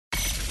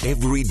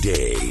Every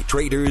day,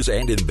 traders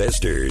and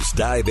investors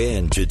dive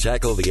in to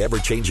tackle the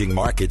ever-changing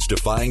markets to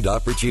find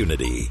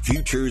opportunity.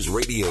 Futures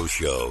Radio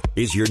Show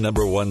is your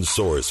number one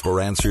source for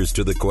answers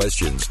to the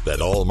questions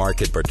that all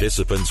market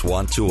participants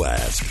want to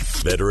ask.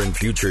 Veteran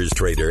futures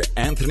trader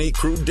Anthony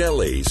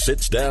Crudelli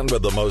sits down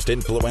with the most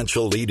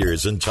influential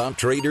leaders and top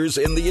traders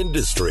in the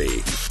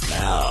industry.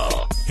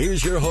 Now,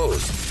 here's your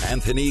host,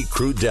 Anthony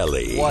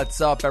Crudelli.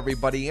 What's up,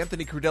 everybody?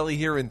 Anthony Crudelli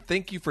here, and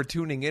thank you for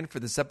tuning in for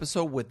this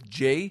episode with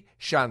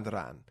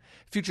Chandran.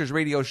 Futures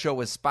Radio Show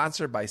is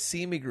sponsored by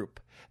CME Group.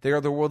 They are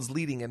the world's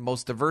leading and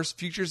most diverse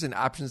futures and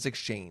options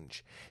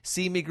exchange.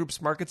 CME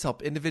Group's markets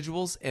help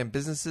individuals and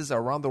businesses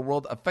around the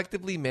world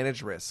effectively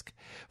manage risk.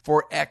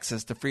 For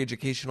access to free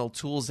educational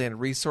tools and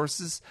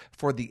resources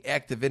for the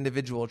active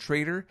individual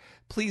trader,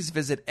 please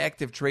visit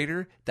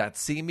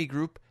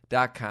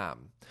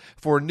activetrader.cmegroup.com.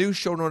 For new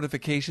show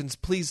notifications,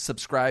 please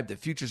subscribe to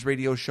Futures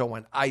Radio Show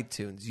on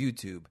iTunes,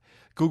 YouTube,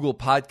 Google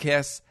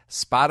Podcasts,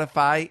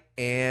 Spotify,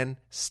 and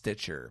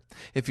Stitcher.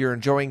 If you're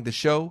enjoying the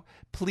show,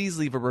 please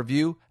leave a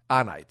review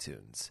on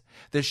iTunes.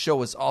 This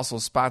show is also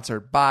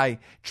sponsored by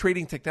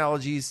Trading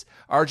Technologies,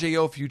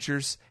 RJO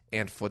Futures,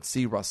 and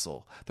FTSE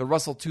Russell. The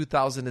Russell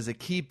 2000 is a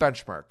key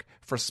benchmark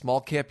for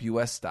small-cap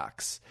U.S.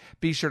 stocks.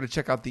 Be sure to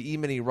check out the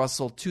E-mini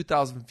Russell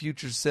 2000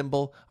 futures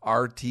symbol,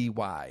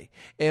 RTY,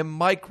 and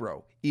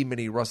Micro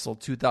E-mini Russell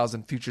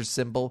 2000 futures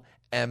symbol,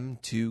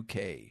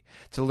 M2K.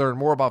 To learn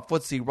more about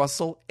FTSE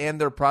Russell and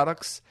their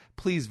products,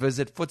 please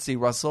visit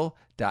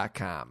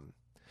FTSERussell.com.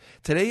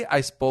 Today,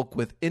 I spoke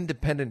with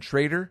independent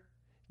trader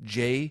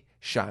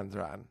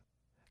Chandran.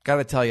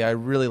 Gotta tell you, I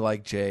really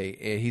like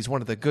Jay. He's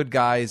one of the good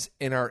guys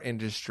in our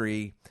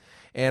industry,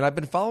 and I've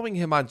been following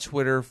him on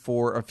Twitter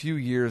for a few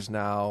years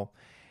now,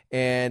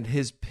 and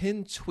his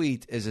pinned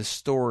tweet is a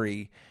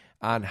story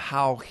on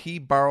how he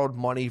borrowed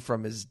money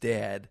from his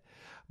dad,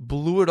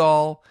 blew it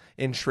all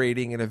in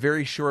trading in a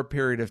very short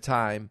period of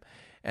time,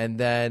 and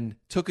then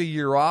took a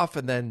year off,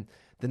 and then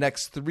the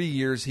next 3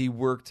 years he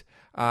worked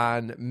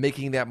on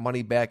making that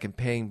money back and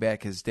paying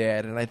back his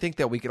dad. And I think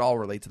that we could all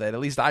relate to that. At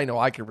least I know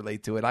I can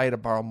relate to it. I had to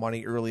borrow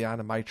money early on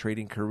in my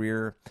trading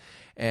career,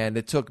 and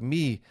it took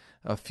me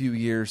a few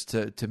years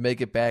to make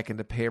it back and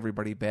to pay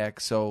everybody back.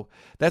 So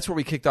that's where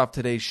we kicked off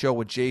today's show,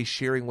 with Jay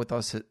sharing with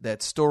us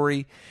that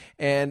story,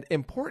 and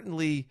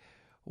importantly,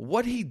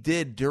 what he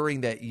did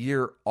during that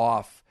year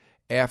off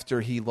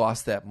after he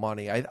lost that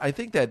money. I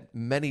think that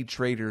many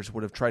traders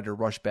would have tried to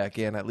rush back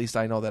in. At least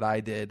I know that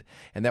I did,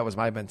 and that was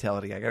my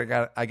mentality.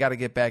 I got to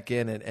get back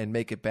in and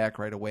make it back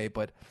right away.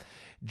 But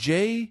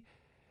Jay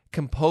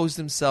composed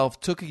himself,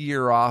 took a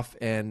year off,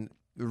 and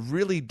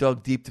really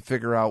dug deep to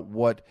figure out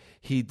what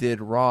he did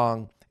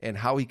wrong and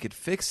how he could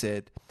fix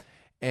it.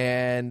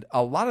 And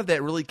a lot of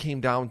that really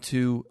came down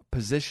to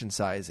position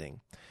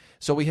sizing.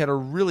 So we had a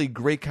really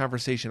great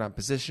conversation on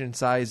position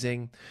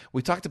sizing.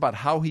 We talked about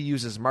how he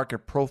uses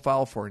market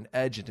profile for an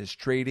edge in his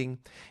trading,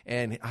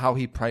 and how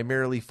he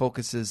primarily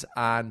focuses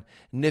on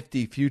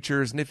Nifty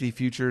futures. Nifty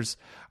futures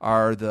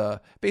are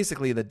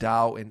basically the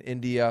Dow in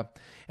India.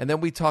 And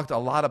then we talked a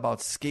lot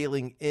about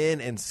scaling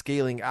in and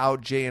scaling out.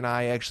 Jay and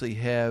I actually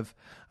have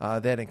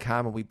that in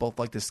common. We both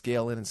like to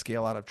scale in and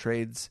scale out of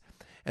trades.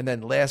 And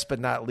then last but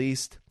not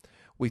least,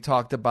 we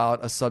talked about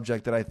a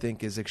subject that I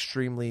think is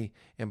extremely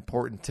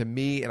important to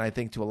me, and I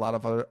think to a lot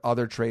of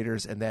other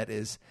traders, and that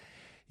is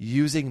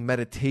using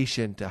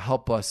meditation to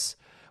help us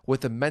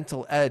with a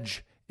mental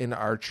edge in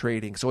our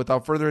trading. So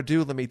without further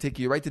ado, let me take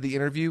you right to the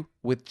interview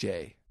with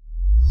Jay.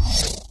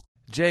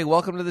 Jay,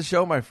 welcome to the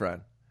show, my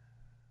friend.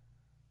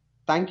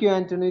 Thank you,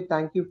 Anthony.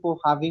 Thank you for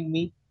having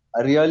me.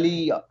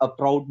 Really a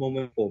proud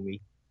moment for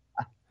me.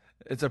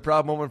 It's a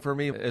proud moment for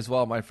me as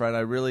well, my friend.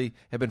 I really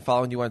have been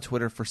following you on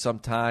Twitter for some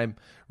time.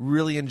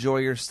 Really enjoy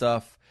your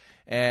stuff.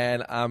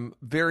 And I'm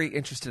very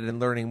interested in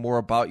learning more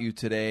about you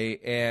today.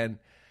 And,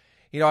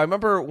 I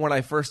remember when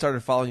I first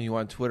started following you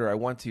on Twitter, I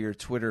went to your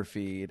Twitter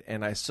feed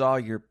and I saw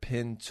your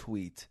pinned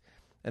tweet.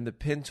 And the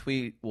pinned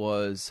tweet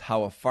was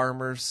how a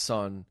farmer's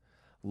son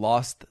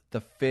lost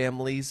the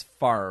family's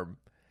farm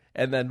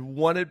and then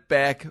won it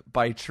back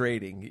by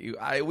trading.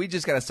 We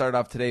just got to start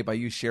off today by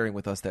you sharing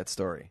with us that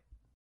story.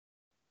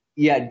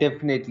 Yeah,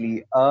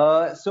 definitely.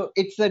 So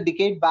it's a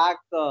decade back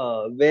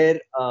where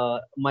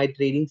my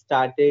trading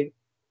started.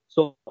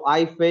 So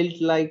I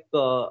felt like,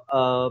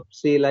 I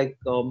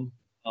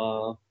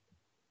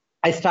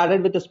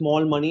started with a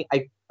small money.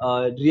 I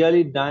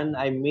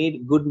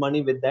made good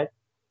money with that.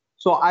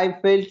 So I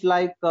felt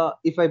like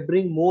if I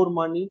bring more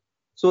money,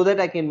 so that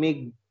I can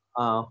make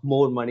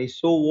more money.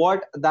 So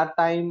that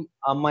time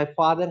my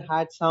father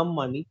had some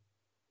money.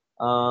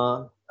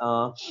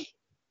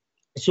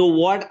 So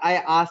what I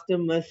asked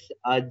him was,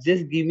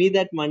 just give me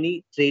that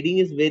money. Trading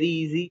is very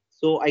easy.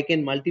 So I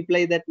can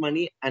multiply that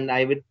money and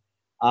I would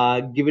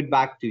give it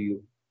back to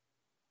you.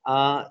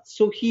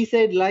 So he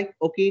said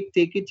okay,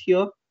 take it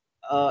here.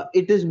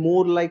 It is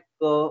more like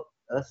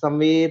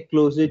somewhere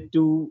closer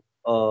to,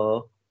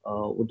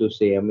 what to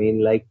say? And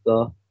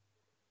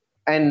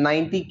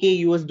 $90K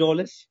US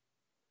dollars.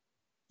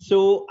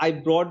 So I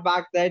brought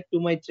back that to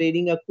my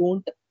trading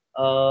account.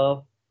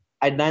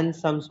 I done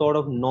some sort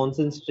of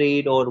nonsense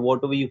trade or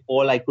whatever you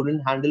call. I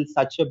couldn't handle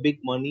such a big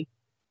money.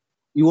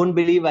 You won't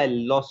believe I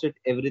lost it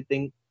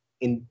everything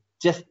in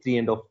just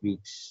 3.5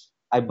 weeks.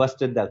 I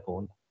busted the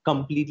account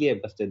completely. I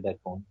busted the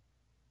account.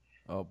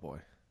 Oh boy.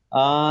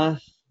 Uh,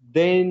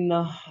 then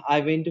I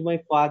went to my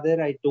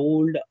father. I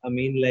told, I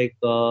mean, I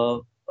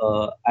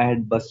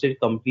had busted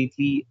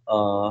completely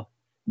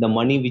the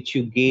money which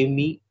you gave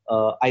me.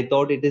 I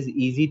thought it is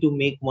easy to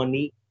make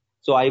money.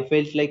 So I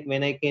felt like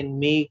when I can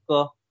make 10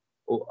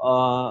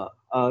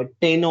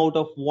 out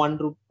of 1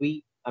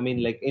 rupee, I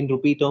mean, like in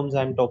rupee terms,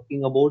 I'm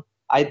talking about,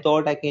 I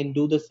thought I can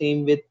do the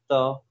same with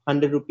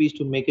 100 rupees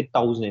to make it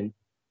 1,000.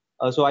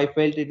 So I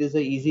felt it is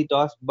a easy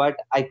task, but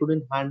I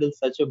couldn't handle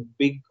such a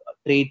big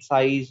trade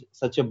size,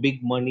 such a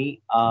big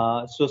money.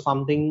 So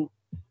something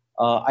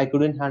I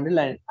couldn't handle,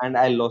 and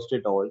I lost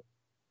it all.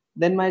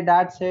 Then my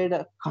dad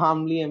said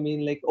calmly, I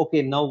mean, like,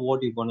 okay, now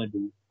what you gonna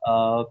do?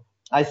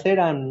 I said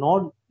I'm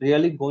not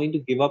really going to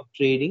give up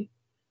trading,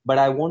 but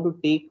I want to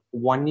take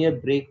 1 year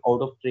break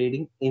out of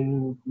trading.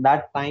 In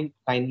that time,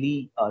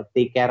 kindly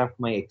take care of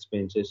my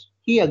expenses.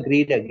 He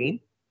agreed again.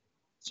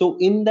 So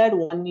in that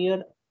 1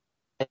 year,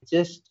 I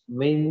just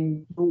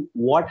went through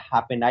what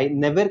happened. I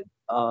never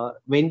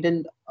went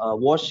and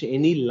watched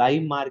any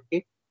live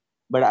market,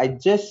 but I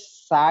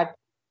just sat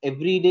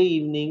every day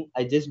evening.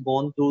 I just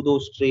gone through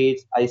those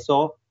trades. I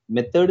saw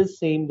method is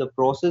same, the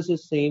process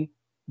is same,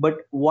 but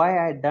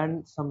why I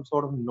done some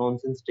sort of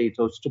nonsense trades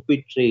or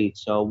stupid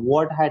trades?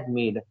 What had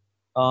made?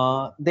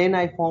 Then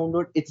I found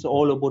out it's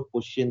all about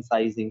position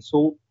sizing.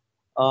 So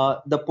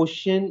the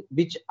position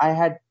which I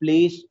had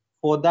placed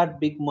for that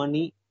big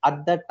money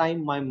at that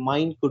time, my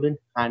mind couldn't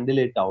handle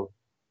it out.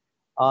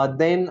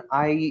 Then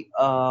I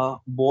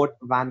bought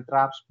Van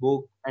Trapp's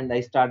book and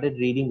I started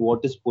reading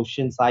what is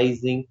position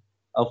sizing.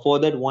 For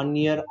that 1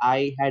 year,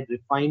 I had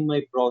refined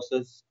my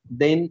process.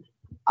 Then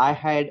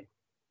I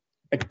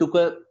took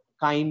a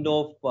kind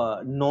of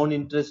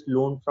non-interest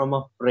loan from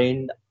a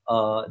friend.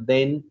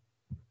 Then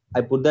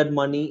I put that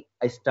money.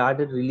 I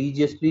started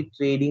religiously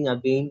trading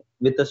again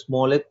with a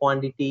smaller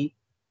quantity.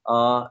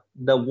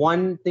 The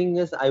one thing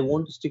is, I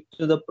want to stick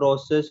to the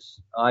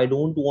process. I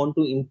don't want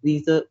to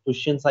increase the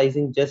cushion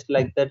sizing just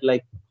like that,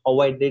 like how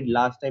I did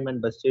last time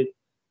and busted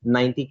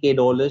 90K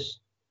dollars.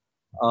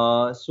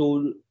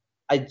 So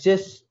I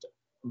just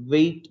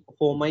wait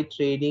for my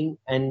trading,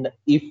 and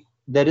if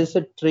there is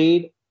a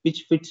trade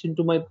which fits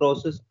into my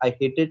process, I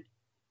hit it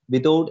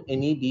without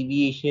any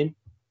deviation.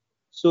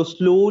 So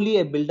slowly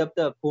I built up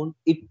the account.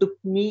 It took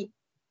me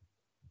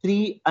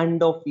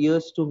 3.5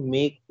 years to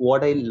make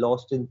what I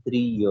lost in 3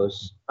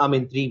 years. I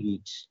mean 3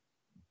 weeks.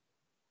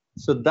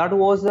 So that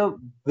was a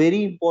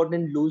very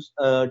important lose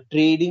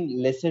trading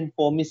lesson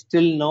for me.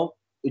 Still now,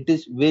 it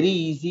is very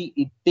easy.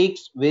 It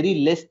takes very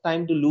less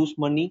time to lose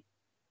money,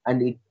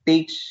 and it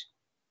takes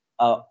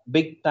a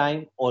big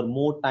time or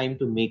more time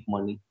to make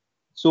money.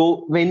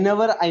 So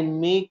whenever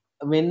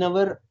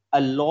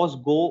a loss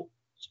go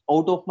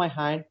out of my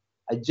hand,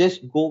 I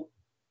just go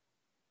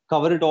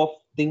cover it off,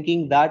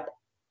 thinking that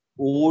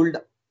old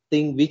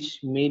thing which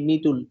made me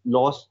to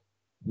lose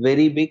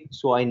very big.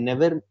 So I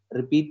never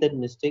repeat that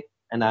mistake,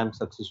 and I'm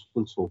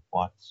successful so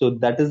far. So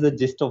that is the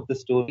gist of the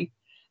story.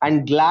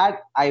 And glad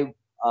I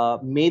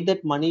made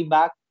that money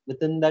back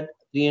within that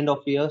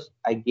 3.5 years.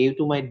 I gave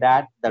to my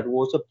dad. That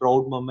was a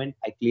proud moment.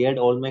 I cleared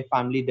all my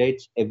family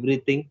debts,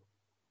 everything.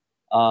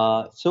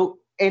 So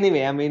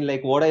anyway, I mean,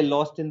 like what I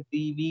lost in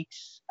 3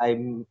 weeks,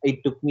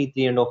 it took me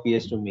 3.5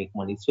 years to make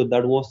money. So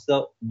that was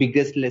the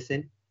biggest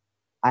lesson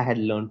I had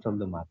learned from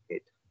the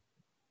market.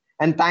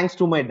 And thanks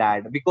to my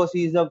dad, because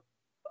he's a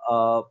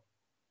uh,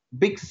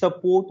 big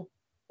support.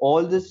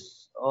 All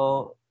this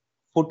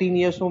 14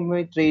 years of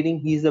my trading,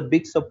 he's a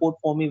big support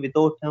for me.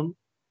 Without him,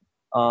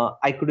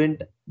 I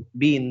couldn't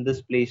be in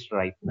this place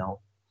right now.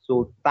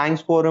 So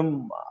thanks for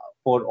him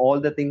for all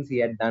the things he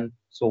had done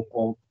so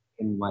far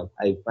in my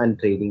life and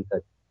trading.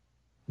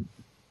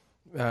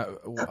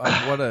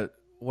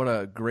 What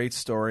a great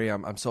story.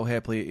 I'm so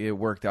happy it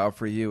worked out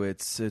for you.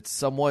 It's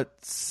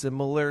somewhat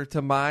similar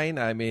to mine.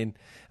 I mean,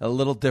 a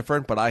little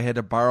different, but I had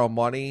to borrow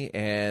money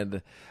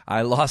and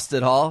I lost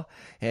it all,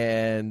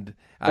 and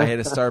I had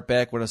to start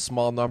back with a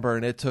small number,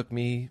 and it took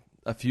me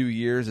a few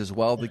years as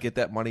well to get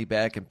that money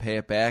back and pay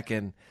it back.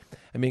 And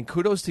I mean,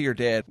 kudos to your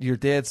dad. Your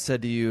dad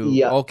said to you,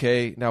 Yeah.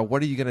 "Okay, now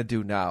what are you going to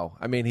do now?"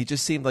 I mean, he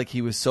just seemed like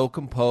he was so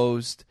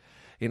composed.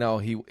 You know,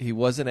 he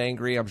wasn't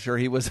angry. I'm sure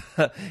he was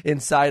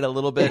inside a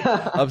little bit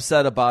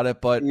upset about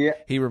it, but Yeah.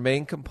 he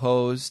remained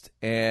composed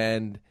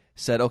and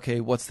said,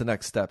 "Okay, what's the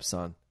next step,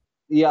 son?"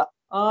 Yeah.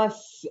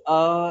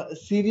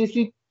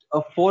 Seriously,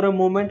 for a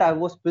moment I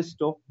was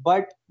pissed off,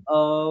 but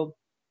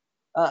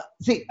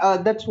see,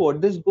 that's what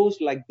this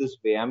goes like this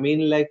way. I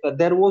mean, like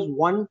there was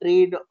one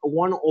trade,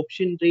 one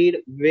option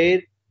trade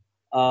where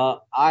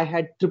I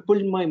had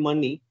tripled my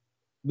money.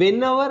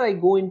 Whenever I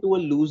go into a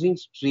losing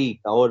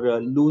streak or a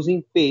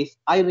losing phase,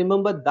 I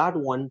remember that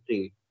one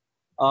trade.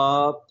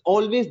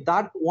 Always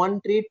that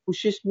one trade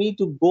pushes me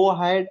to go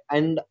ahead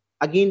and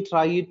again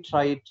try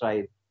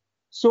it.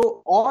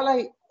 So all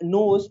I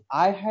know is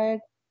I had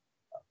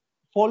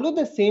follow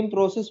the same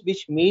process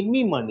which made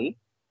me money,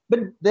 but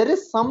there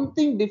is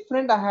something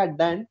different I had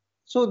done.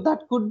 So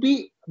that could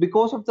be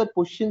because of the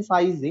position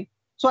sizing.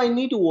 So I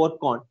need to work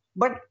on.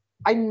 But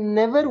I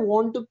never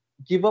want to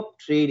give up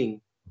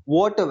trading.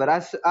 Whatever,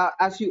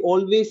 as you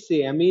always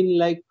say, I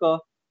mean,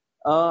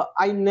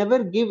 I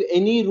never give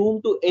any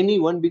room to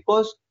anyone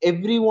because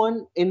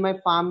everyone in my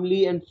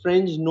family and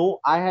friends know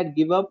I had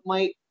give up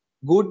my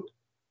good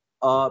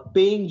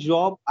paying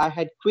job. I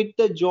had quit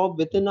the job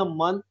within a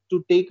month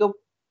to take up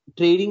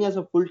trading as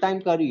a full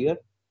time career.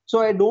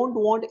 So I don't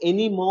want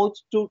any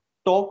mouths to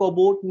talk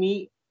about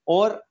me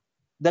or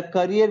the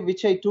career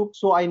which I took.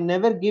 So I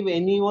never give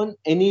anyone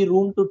any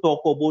room to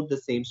talk about the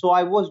same. So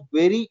I was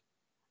very,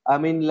 I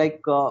mean,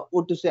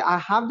 what to say? I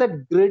have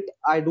that grit.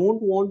 I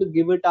don't want to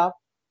give it up.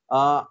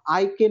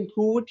 I can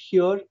prove it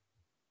here,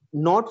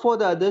 not for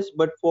the others,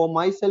 but for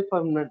myself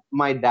and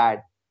my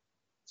dad.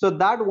 So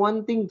that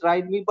one thing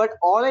drives me. But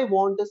all I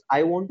want is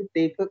I want to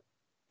take a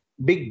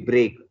big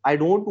break. I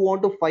don't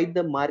want to fight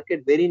the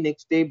market very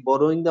next day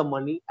borrowing the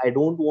money. I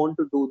don't want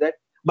to do that.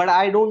 But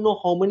I don't know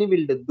how many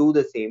will do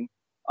the same.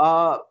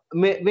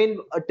 When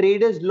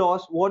traders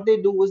lost, what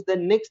they do is the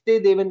next day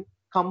they will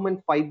come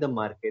and fight the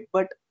market.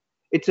 But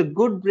it's a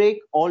good break.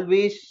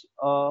 Always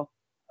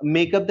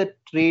make up the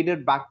trader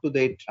back to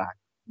their track.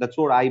 That's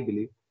what I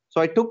believe. So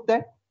I took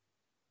that,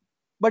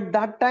 but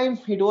that time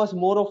it was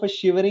more of a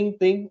shivering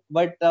thing.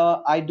 But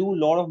I do a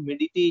lot of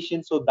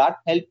meditation, so that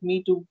helped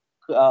me to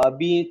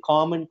be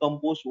calm and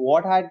composed.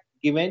 What I had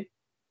given,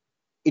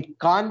 it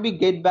can't be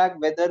get back,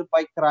 whether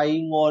by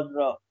crying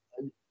or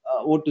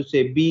what to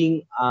say,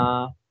 being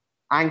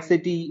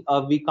anxiety.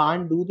 We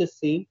can't do the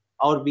same,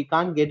 or we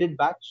can't get it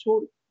back.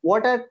 So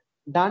what I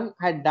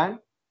had done,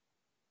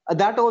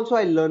 that also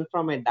I learned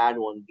from my dad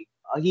only.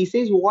 He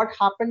says what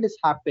happened is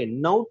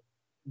happened. Now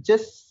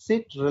just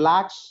sit,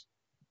 relax,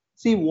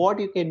 see what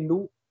you can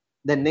do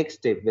the next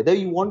step, whether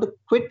you want to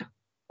quit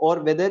or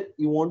whether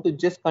you want to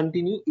just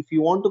continue. If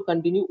you want to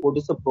continue, what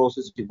is the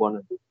process you want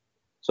to do?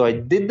 So I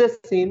did the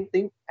same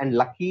thing, and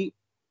lucky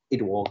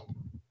it worked.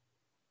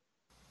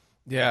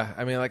 Yeah,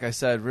 I mean, like I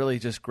said, really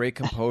just great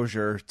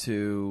composure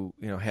to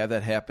have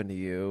that happen to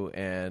you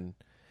and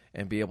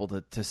be able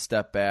to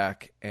step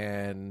back,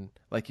 and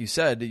like you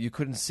said, you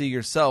couldn't see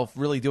yourself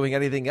really doing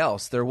anything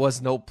else. There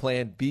was no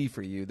plan B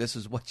for you. This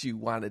is what you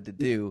wanted to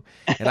do,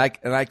 and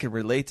I can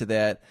relate to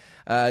that.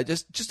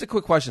 Just a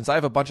quick question. So I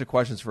have a bunch of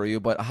questions for you,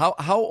 but how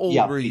old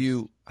were Please.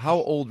 you? How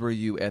old were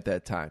you at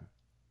that time?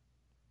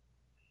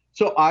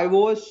 So I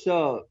was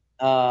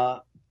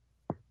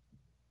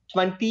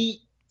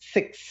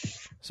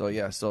 26.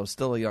 So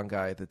still a young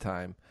guy at the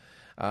time.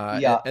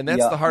 Yeah, And that's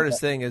yeah, the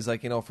hardest yeah. thing is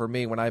for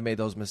me, when I made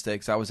those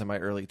mistakes, I was in my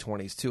early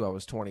 20s too. I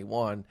was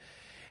 21.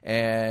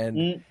 And,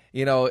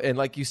 Mm, and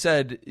like you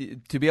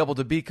said, to be able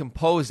to be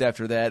composed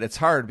after that, it's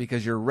hard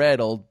because you're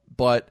rattled,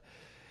 but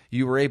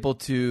you were able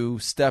to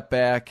step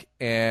back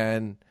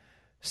and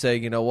say,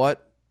 you know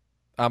what,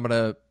 I'm going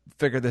to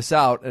figure this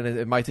out. And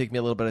it might take me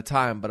a little bit of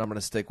time, but I'm going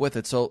to stick with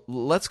it. So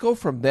let's go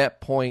from that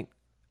point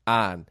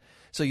on.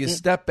 So you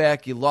step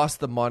back, you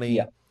lost the money,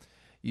 yeah.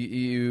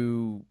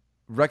 you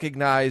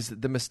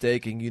recognized the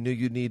mistake, and you knew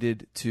you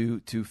needed to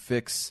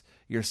fix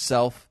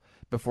yourself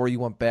before you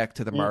went back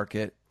to the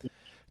market.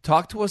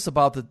 Talk to us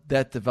about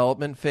that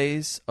development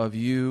phase of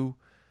you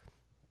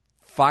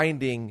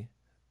finding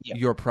Yeah.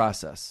 your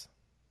process.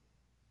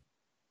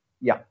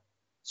 Yeah.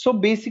 So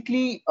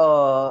basically,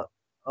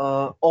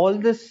 all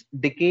this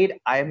decade,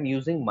 I am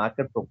using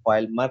market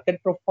profile.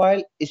 Market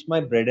profile is my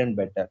bread and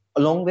butter,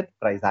 along with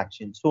price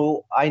action.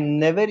 So I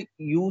never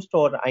used,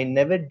 or I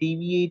never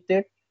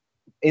deviated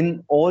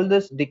in all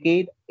this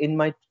decade in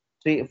my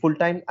full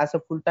time as a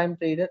full time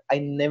trader. I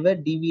never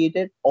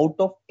deviated out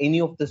of any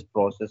of this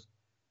process.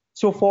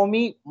 So for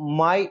me,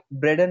 my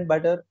bread and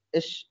butter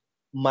is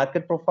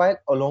market profile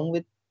along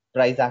with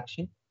price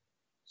action.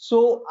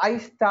 So I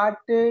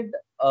started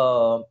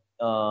uh,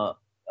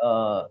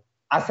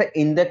 as an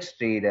index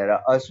trader.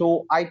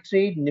 So I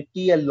trade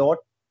Nifty a lot.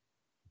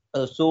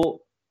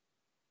 So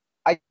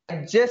I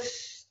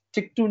just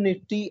stick to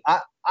Nifty.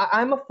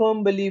 I'm a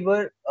firm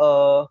believer.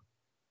 Uh,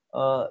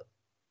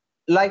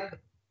 like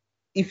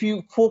if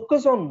you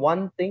focus on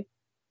one thing,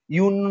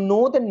 you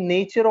know the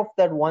nature of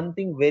that one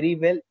thing very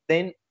well.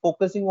 Then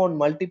focusing on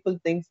multiple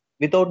things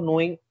without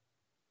knowing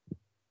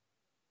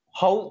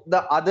how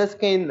the others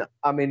can,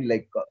 I mean,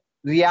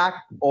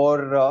 react,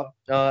 or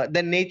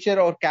the nature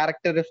or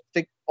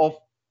characteristic of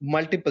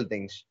multiple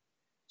things.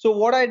 So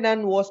what I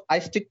done was I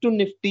stick to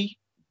Nifty.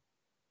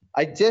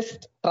 I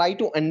just try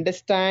to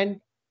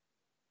understand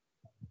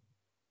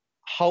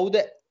how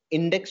the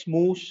index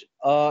moves.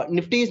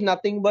 Nifty is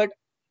nothing but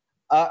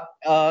I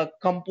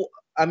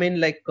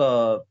mean,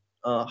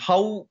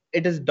 how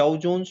it is Dow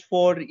Jones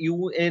for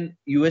you in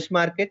US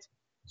markets.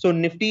 So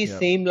Nifty is Yeah.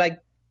 same like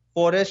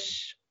for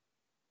us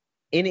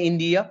in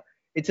India.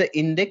 It's an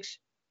index.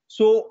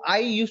 So I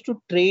used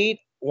to trade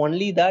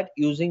only that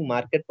using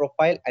market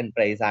profile and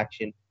price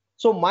action.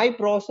 So my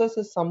process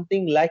is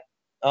something like,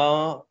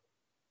 uh,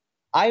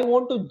 I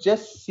want to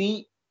just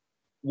see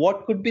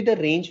what could be the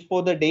range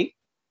for the day,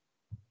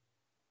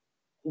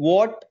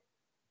 what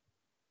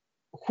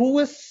who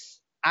is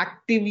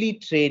actively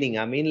trading.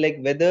 I mean, like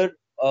whether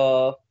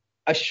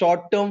a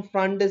short term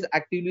fund is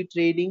actively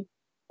trading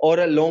or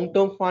a long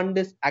term fund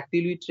is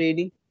actively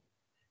trading.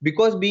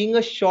 Because being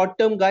a short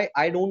term guy,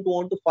 I don't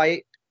want to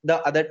fight the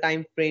other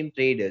time frame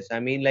traders. I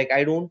mean, like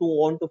I don't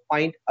want to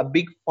find a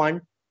big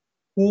fund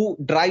who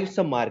drives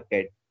the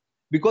market,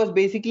 because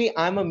basically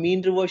I'm a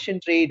mean reversion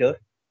trader.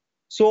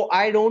 So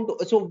I don't,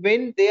 so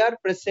when they are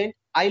present,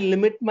 I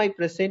limit my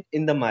presence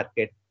in the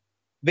market.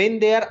 When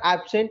they are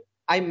absent,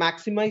 I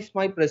maximize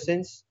my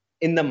presence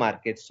in the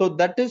market. So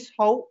that is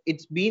how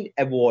it's been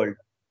evolved.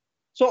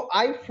 So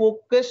I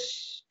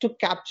focus to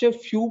capture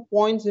few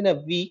points in a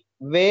week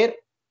where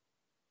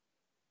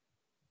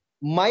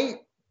my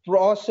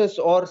process,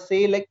 or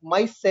say like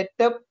my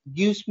setup,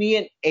 gives me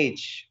an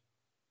edge.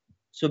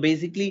 So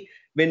basically,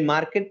 when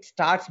market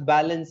starts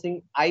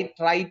balancing, I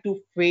try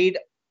to fade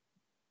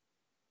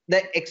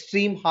the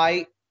extreme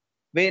high.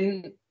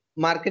 When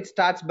market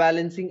starts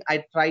balancing,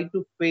 I try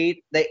to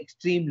fade the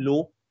extreme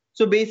low.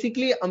 So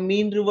basically a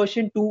mean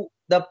reversion to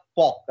the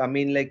POC, I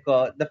mean like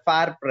the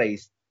fair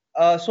price.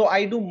 So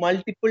I do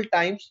multiple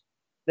times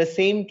the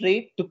same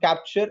trade to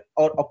capture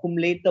or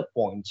accumulate the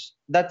points.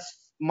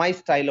 That's my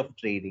style of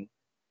trading.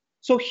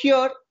 So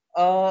here,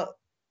 uh,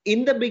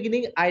 in the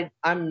beginning,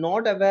 I'm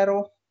not aware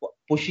of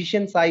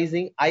position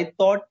sizing. I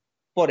thought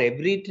for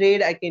every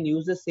trade I can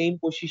use the same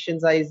position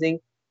sizing.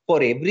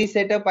 For every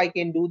setup I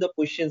can do the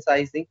position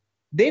sizing.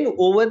 Then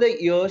over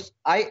the years,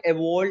 I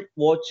evolved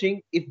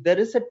watching if there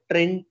is a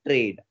trend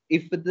trade,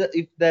 if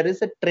there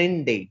is a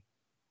trend day.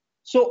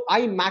 So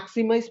I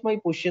maximize my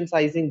position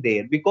sizing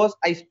there because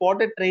I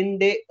spot a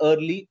trend day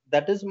early.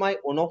 That is my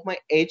one of my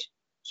edge.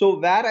 So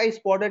where I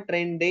spot a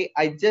trend day,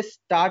 I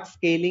just start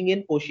scaling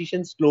in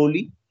position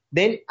slowly.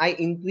 Then I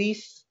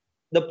increase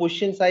the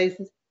position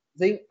sizing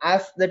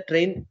as the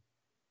trend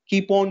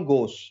keep on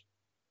goes.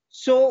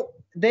 So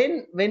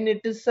then when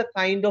it is a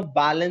kind of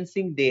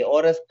balancing day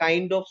or a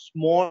kind of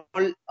small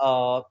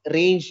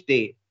range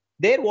day,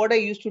 there what I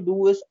used to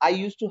do is I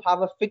used to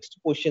have a fixed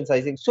position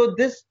sizing. So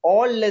this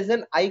all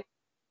lesson I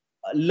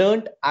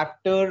learned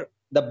after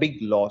the big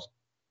loss.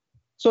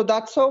 So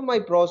that's how my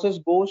process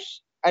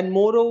goes. And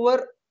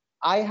moreover,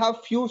 I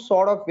have few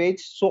sort of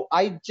ways. So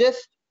I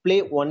just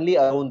play only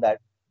around that.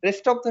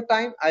 Rest of the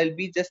time, I'll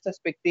be just a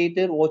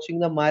spectator watching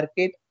the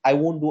market. I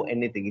won't do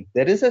anything. If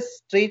there is a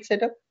straight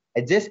setup,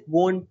 I just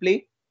go and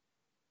play.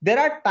 There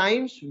are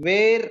times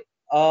where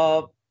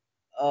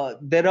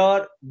there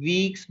are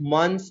weeks,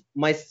 months,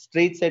 my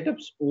straight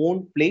setups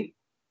won't play.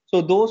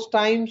 So those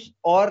times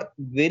are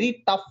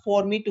very tough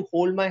for me to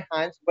hold my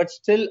hands, but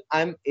still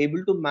I'm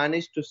able to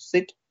manage to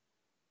sit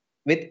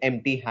with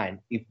empty hand.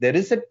 If there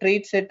is a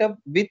trade setup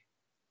with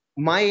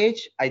my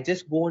edge, I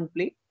just go and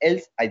play,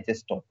 else I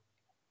just stop.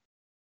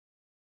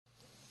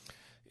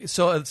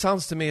 So it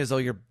sounds to me as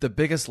though the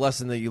biggest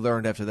lesson that you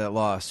learned after that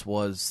loss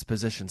was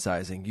position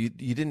sizing. You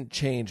didn't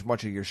change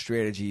much of your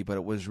strategy, but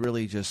it was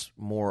really just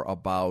more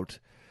about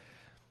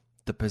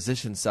the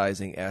position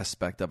sizing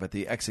aspect of it,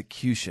 the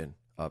execution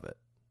of it.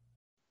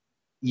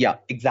 Yeah,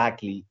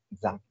 exactly.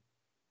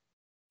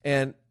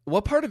 And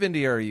what part of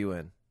India are you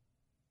in?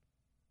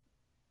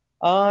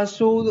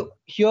 So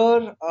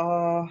here,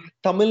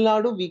 Tamil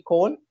Nadu we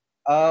call,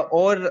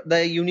 or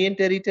the Union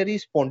Territory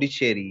is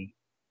Pondicherry,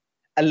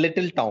 a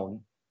little town.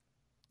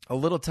 A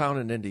little town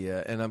in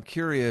India, and I'm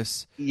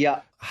curious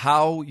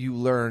how you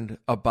learned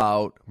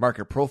about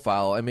market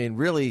profile. I mean,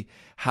 really,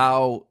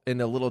 how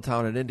in a little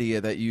town in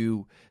India that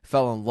you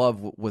fell in love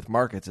with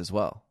markets as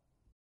well.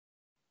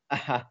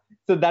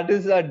 So that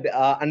is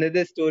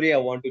another story I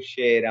want to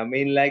share. I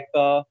mean, like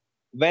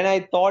when I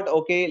thought,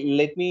 okay,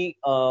 let me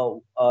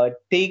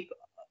take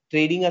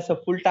trading as a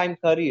full-time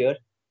career.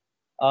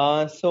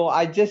 So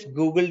I just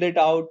Googled it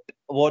out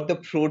what the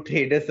pro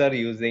traders are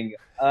using.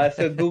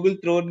 So Google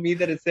thrown me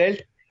the result,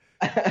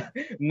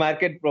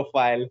 market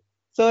profile.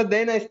 So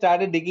then I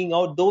started digging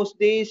out. Those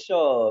days,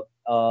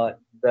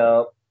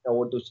 the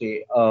what to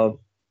say,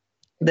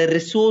 the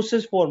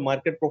resources for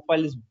market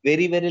profile is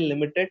very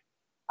limited,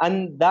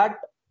 and that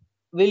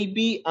will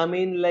be, I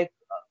mean, like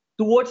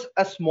towards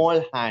a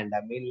small hand.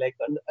 I mean, like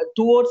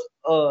towards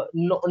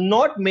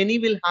not many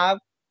will have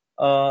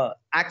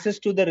access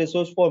to the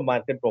resource for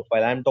market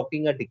profile. I'm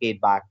talking a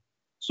decade back.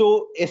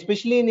 So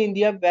especially in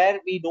India where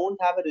we don't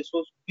have a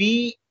resource,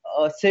 we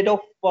set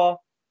of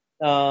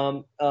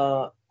um,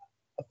 uh,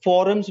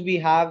 forums we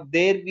have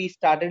there. We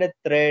started a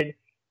thread.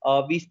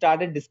 We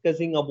started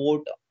discussing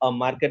about a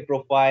market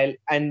profile,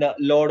 and a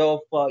lot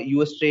of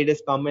US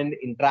traders come and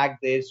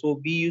interact there.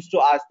 So we used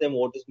to ask them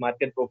what is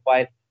market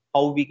profile,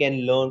 how we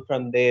can learn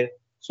from there.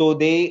 So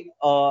they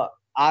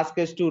ask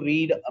us to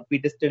read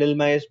Peter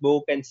Stidlmeyer's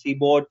book and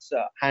Seabort's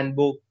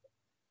handbook.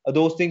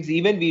 Those things,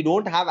 even we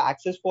don't have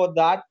access for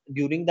that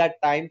during that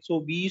time.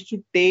 So we used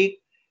to take,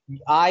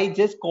 I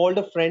just called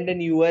a friend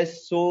in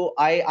US. So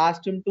I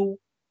asked him to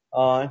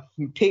uh,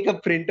 take a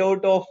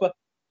printout of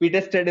Peter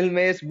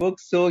Stedlmeyer's book.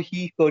 So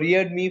he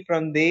couriered me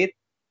from there.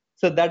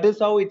 So that is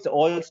how it's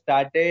all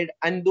started.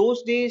 And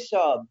those days,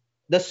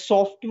 the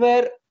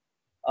software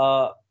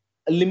uh,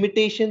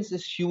 limitations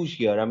is huge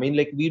here. I mean,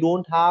 like we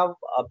don't have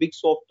big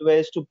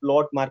softwares to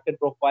plot market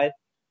profile.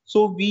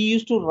 So we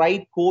used to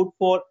write code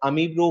for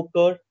Ami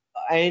Broker,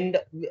 and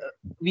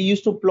we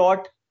used to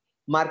plot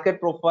market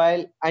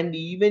profile, and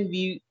even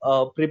we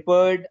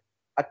prepared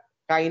a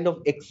kind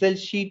of Excel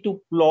sheet to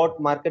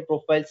plot market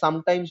profile.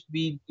 Sometimes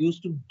we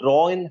used to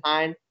draw in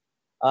hand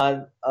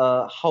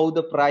how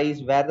the price,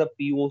 where the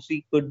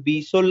POC could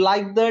be. So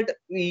like that,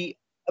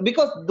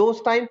 because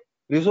those time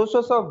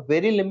resources are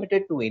very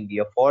limited to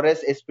India, for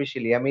us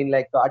especially. I mean,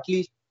 like at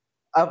least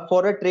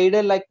for a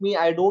trader like me,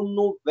 I don't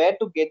know where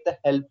to get the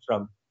help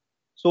from.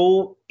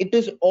 So it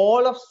is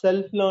all of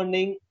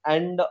self-learning,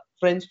 and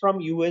friends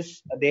from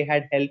US, they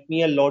had helped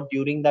me a lot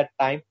during that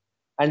time.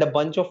 And a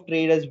bunch of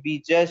traders,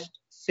 we just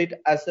sit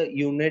as a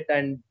unit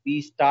and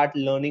we start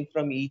learning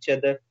from each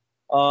other.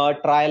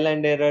 Trial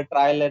and error,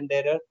 trial and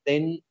error.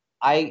 Then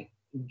I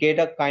get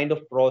a kind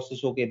of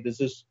process. Okay, this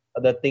is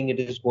the thing it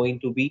is going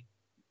to be.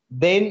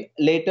 Then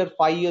later,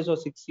 5 years or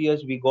 6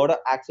 years, we got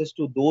access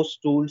to those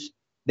tools.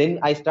 Then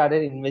I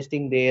started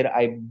investing there.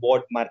 I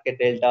bought Market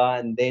Delta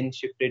and then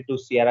shifted to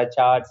Sierra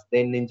Charts,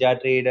 then Ninja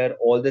Trader,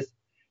 all this.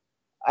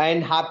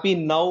 And happy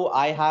now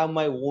I have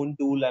my own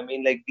tool. I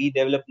mean, like we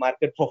develop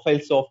market profile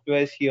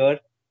softwares here.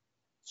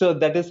 So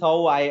that is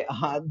how I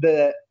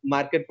the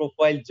market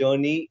profile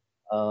journey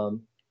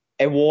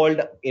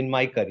evolved in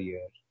my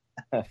career.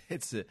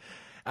 It's,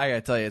 I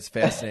gotta tell you, it's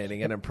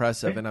fascinating and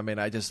impressive. And I mean,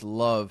 I just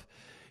love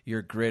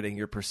your grit and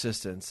your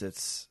persistence.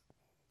 It's,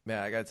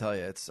 man, I gotta tell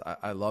you,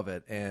 I love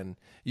it. And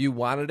you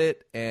wanted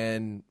it,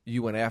 and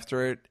you went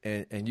after it,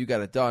 and you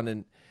got it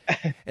done.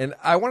 And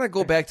I want to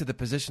go back to the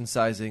position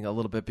sizing a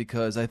little bit,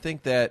 because I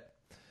think that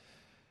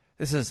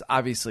this is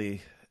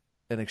obviously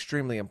an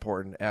extremely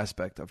important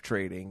aspect of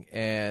trading.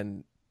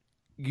 And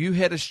you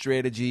had a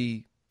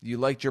strategy, you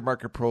liked your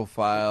market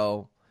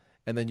profile,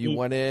 and then you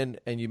went in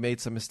and you made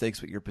some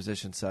mistakes with your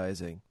position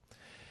sizing.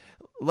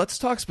 Let's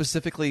talk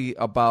specifically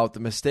about the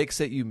mistakes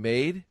that you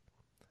made.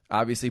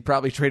 Obviously,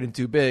 probably trading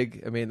too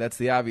big. I mean, that's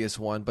the obvious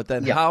one. But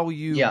then how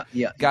you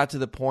got to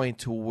the point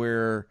to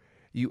where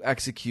you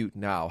execute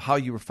now, how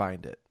you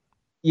refined it.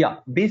 Yeah,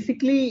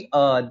 basically,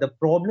 the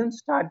problem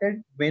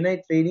started when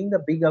I trading the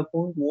big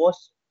account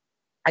was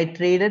I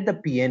traded the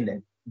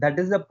P&L. That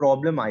is the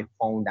problem I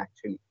found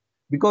actually,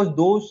 because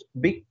those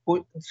big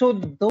so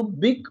the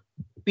big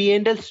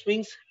P&L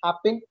swings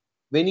happen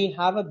when you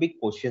have a big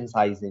position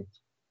sizing.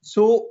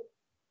 So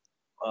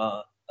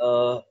uh,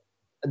 uh,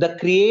 the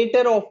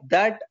creator of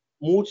that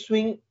mood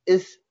swing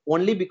is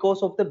only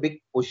because of the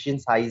big position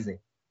sizing.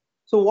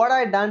 So what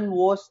I done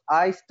was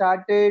I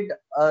started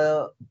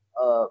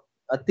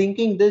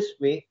thinking this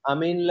way. I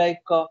mean,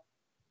 like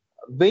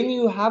when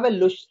you have a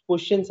loose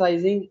position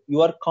sizing,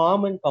 you are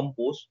calm and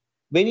composed.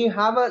 When you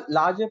have a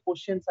larger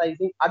position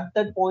sizing, at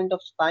that point of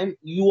time,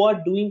 you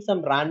are doing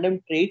some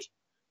random trades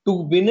to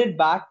win it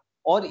back,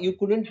 or you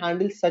couldn't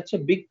handle such a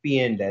big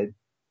P&L.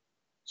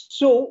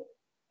 So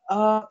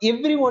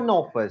every one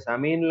of us, I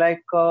mean,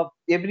 like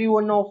every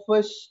one of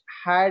us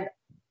had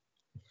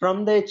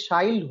from their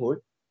childhood,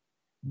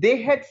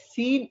 they had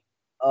seen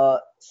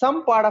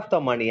some part of the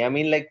money. I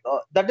mean, like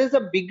that is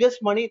the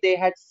biggest money they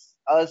had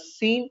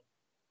seen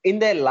in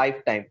their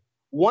lifetime.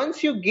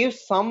 Once you give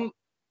some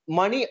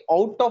money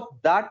out of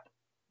that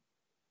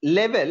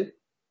level,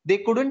 they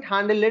couldn't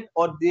handle it,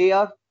 or they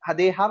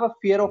have a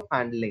fear of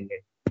handling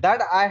it.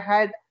 That I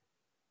had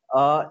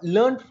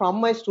learned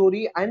from my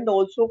story, and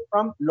also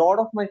from a lot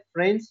of my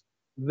friends,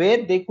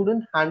 where they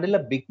couldn't handle a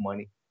big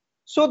money.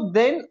 So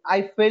then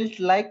I felt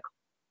like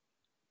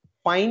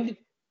find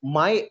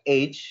my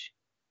edge,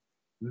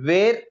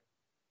 where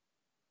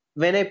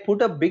when I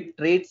put a big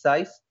trade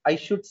size, I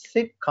should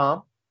sit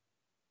calm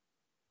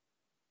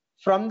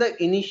from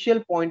the initial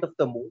point of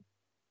the move.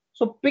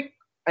 So pick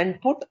and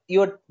put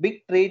your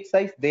big trade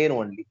size there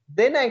only.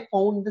 Then I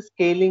found the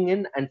scaling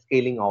in and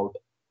scaling out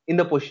in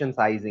the position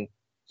sizing.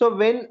 So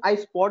when I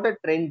spot a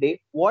trend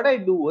day, what I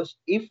do is,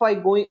 if I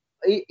go,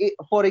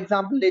 for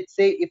example, let's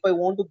say if I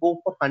want to go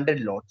for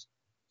 100 lots.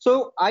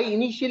 So I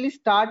initially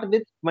start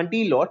with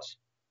 20 lots.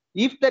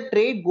 If the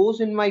trade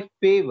goes in my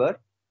favor,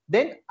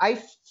 then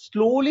I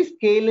slowly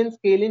scale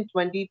in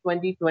 20,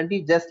 20,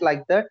 20, just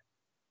like that,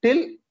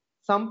 till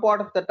some part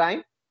of the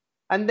time,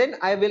 and then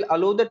I will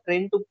allow the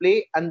trend to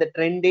play and the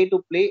trend day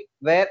to play,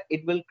 where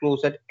it will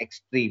close at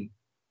extreme.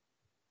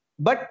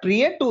 But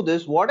prior to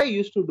this, what I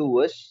used to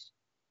do is,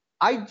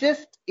 I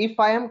just, if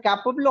I am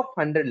capable of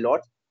 100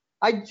 lots,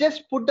 I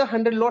just put the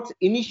 100 lots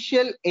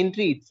initial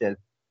entry itself.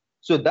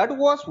 So that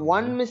was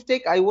one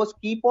mistake I was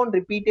keep on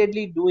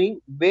repeatedly doing,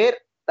 where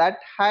that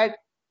had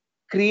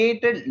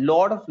created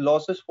lot of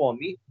losses for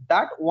me.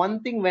 That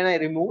one thing, when I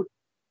removed,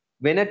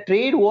 when a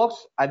trade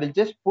works, I will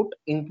just put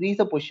increase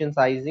the position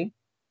sizing,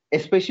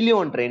 especially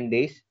on trend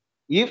days.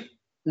 If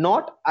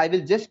not, I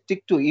will just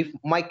stick to, if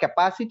my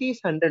capacity is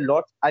 100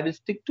 lots, I will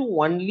stick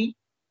to only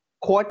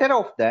quarter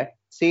of that,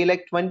 say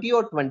like 20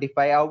 or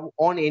 25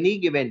 on any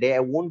given day. I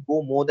won't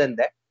go more than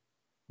that.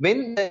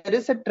 When there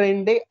is a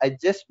trend day, I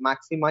just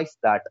maximize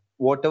that,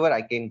 whatever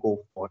I can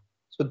go for.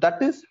 So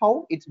that is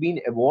how it's been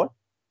evolved.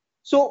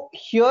 So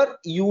here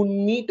you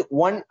need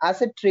one,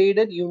 as a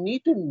trader, you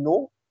need to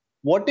know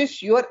what is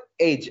your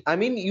edge. I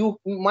mean, you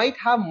might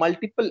have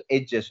multiple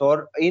edges,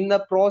 or in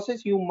the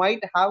process, you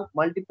might have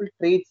multiple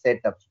trade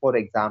setups, for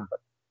example.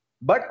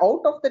 But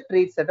out of the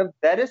trade setup,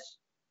 there is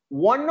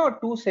one or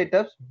two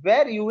setups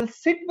where you will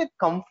sit with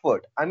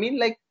comfort. I mean,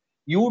 like,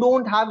 you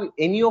don't have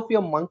any of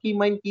your monkey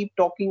mind keep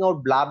talking or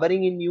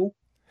blabbering in you.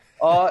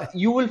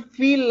 You will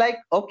feel like,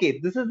 okay,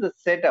 this is the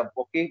setup.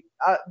 Okay,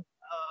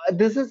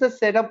 this is a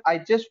setup I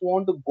just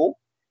want to go.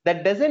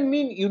 That doesn't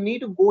mean you need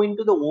to go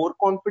into the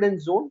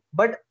overconfidence zone,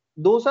 but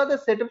those are the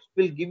setups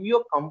will give you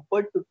a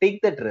comfort to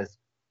take that risk.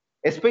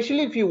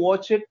 Especially if you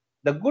watch it,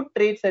 the good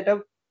trade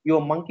setup,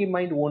 your monkey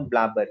mind won't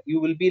blabber. You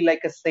will be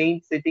like a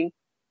saint sitting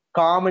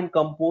calm and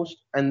composed,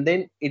 and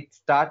then it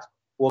starts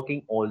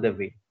working all the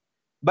way.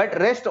 But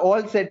rest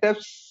all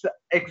setups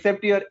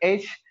except your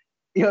edge,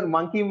 your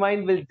monkey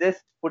mind will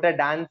just put a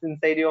dance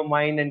inside your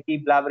mind and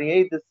keep blabbering.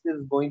 Hey, this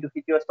is going to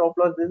hit your stop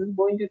loss. This is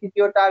going to hit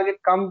your target.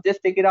 Come,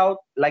 just take it out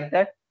like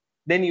that.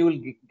 Then you will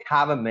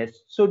have a mess.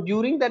 So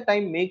during that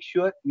time, make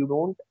sure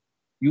you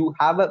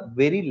have a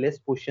very less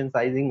position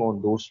sizing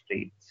on those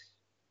trades.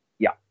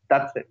 Yeah,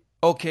 that's it.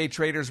 Okay,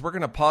 traders, we're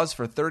going to pause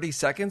for 30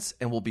 seconds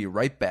and we'll be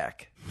right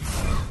back.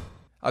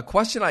 A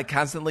question I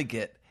constantly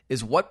get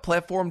is, what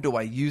platform do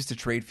I use to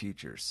trade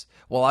futures?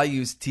 Well, I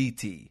use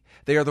TT.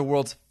 They are the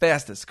world's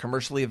fastest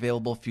commercially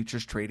available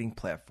futures trading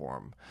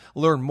platform.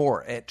 Learn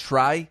more at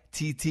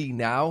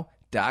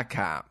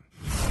tryttnow.com.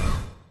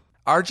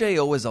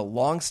 RJO is a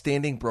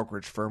long-standing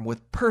brokerage firm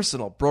with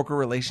personal broker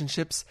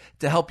relationships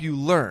to help you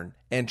learn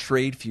and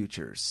trade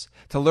futures.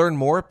 To learn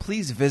more,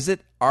 please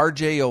visit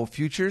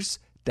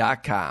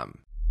rjofutures.com.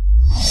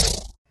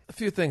 A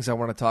few things I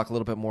want to talk a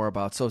little bit more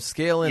about. So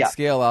scale in,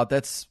 scale out,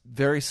 that's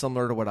very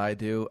similar to what I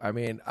do. I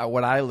mean,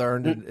 what I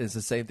learned is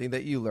the same thing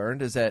that you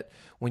learned, is that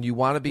when you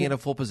want to be in a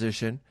full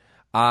position,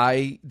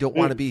 I don't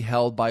want to be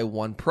held by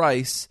one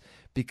price,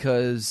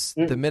 because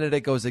the minute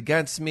it goes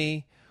against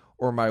me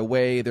or my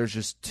way, there's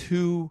just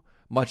too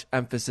much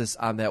emphasis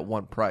on that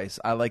one price.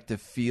 I like to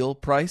feel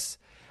price.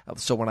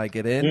 So when I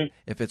get in,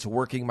 if it's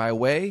working my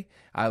way,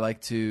 I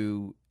like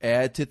to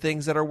add to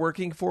things that are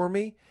working for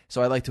me.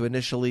 So I like to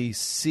initially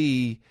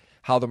see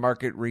how the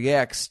market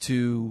reacts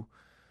to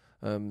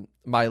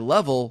my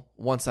level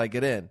once I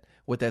get in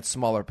with that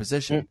smaller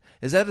position.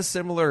 Is that a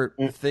similar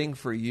thing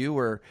for you?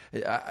 Or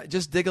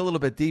just dig a little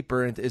bit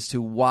deeper as to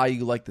why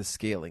you like the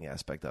scaling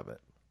aspect of it?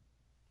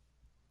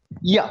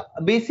 Yeah,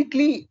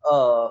 basically,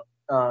 the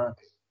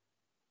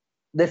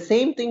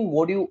same thing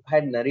what you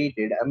had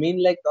narrated. I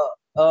mean, like,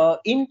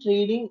 in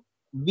trading,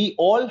 we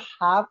all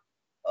have,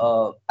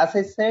 as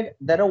I said,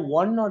 there are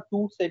one or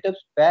two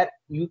setups where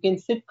you can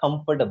sit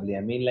comfortably.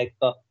 I mean, like,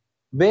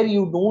 where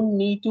you don't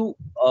need to,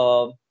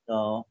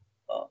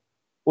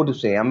 what to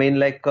say? I mean,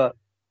 like,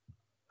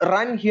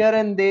 run here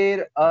and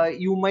there.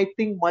 You might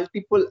think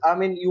multiple, I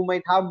mean, you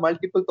might have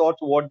multiple thoughts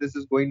what this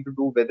is going to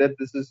do, whether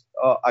this is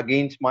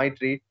against my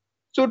trade.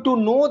 So to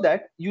know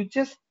that, you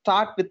just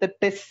start with the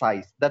test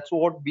size. That's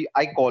what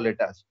I call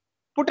it as.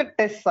 Put a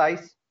test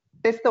size,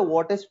 test the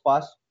waters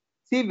first,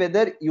 see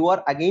whether you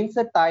are against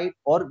the tide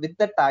or with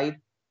the tide.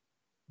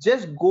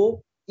 Just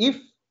go. If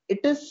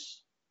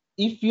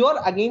you're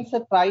against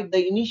the tide,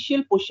 the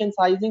initial position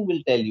sizing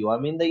will tell you. I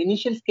mean, the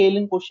initial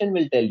scaling position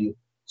will tell you.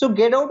 So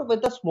get out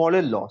with a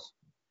smaller loss,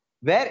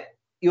 where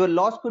your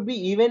loss could be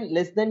even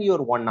less than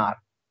your 1 hour.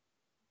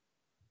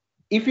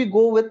 If you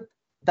go with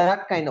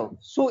that kind of,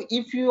 so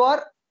if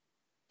your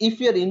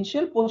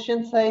initial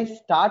position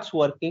size starts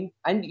working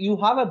and you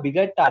have a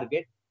bigger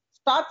target,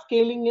 start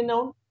scaling in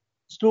on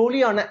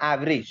slowly on an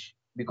average,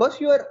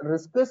 because your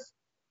risk is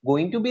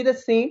going to be the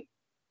same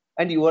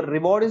and your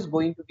reward is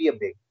going to be a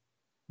big.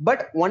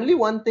 But only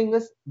one thing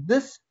is,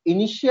 this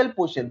initial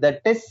position, the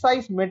test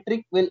size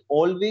metric, will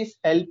always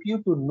help you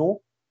to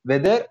know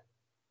whether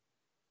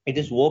it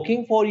is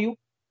working for you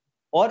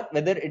or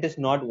whether it is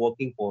not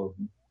working for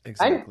you.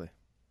 Exactly. And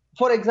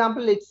for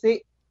example, let's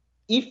say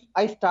if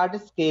I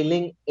started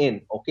scaling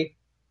in, okay,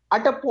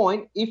 at a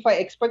point, if I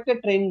expect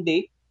a trend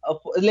day,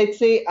 let's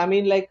say, I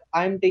mean, like,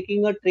 I'm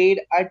taking a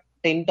trade at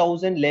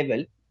 10,000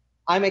 level,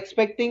 I'm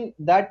expecting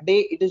that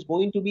day it is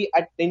going to be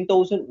at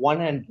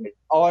 10,100,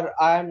 or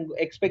I'm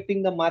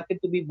expecting the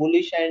market to be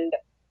bullish and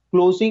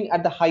closing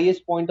at the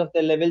highest point of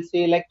the level,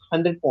 say like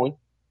 100 points.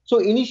 So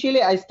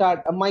initially I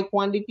start, my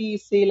quantity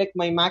is, say, like,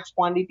 my max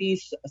quantity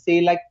is,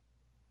 say, like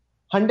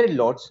 100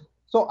 lots.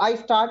 So I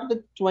start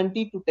with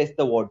 20 to test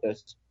the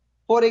waters.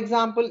 For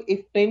example,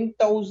 if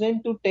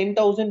 10,000 to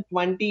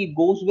 10,020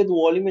 goes with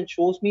volume and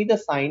shows me the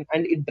sign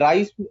and it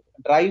drives the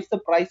price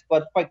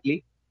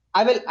perfectly,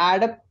 I will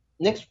add up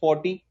next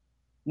 40,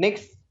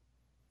 next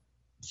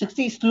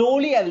 60.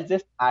 Slowly I will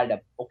just add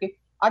up. Okay.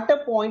 At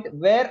a point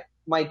where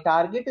my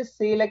target is,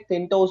 say, like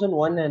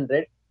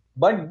 10,100,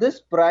 but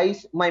this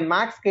price, my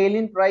max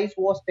scaling price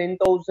was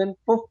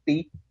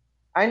 10,050,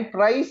 and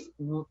price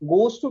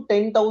goes to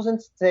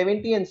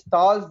 10,070 and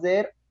stalls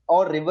there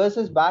or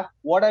reverses back,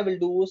 what I will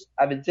do is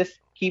I will just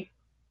keep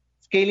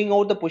scaling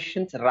out the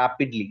positions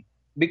rapidly,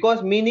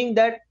 because meaning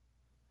that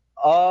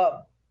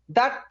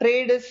that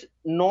trade is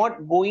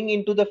not going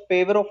into the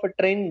favor of a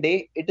trend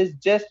day. It is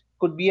just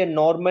could be a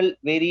normal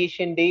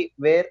variation day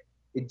where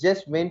it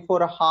just went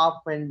for a half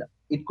and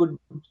it could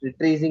be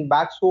retracing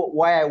back. So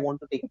why I want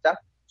to take that?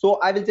 So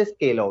I will just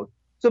scale out.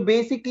 So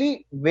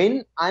basically,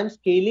 when I'm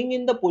scaling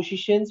in the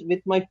positions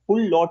with my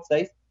full lot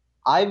size,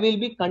 I will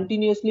be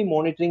continuously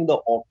monitoring the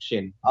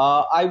auction.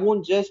 I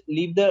won't just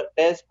leave the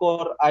desk,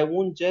 or I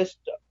won't just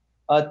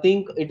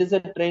think it is a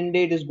trend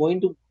day, it is going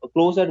to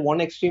close at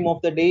one extreme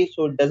of the day,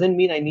 so it doesn't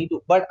mean I need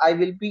to, but I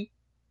will be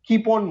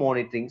keep on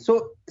monitoring.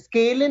 So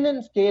scale in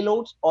and scale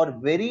outs are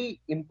very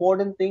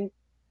important thing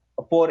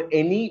for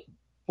any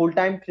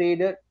full-time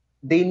trader.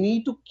 They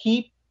need to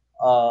keep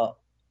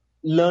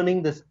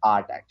learning this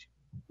art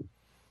actually.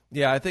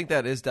 Yeah, I think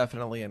that is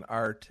definitely an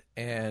art.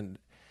 And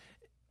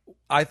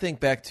I think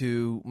back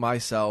to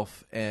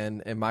myself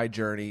and my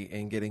journey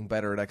in getting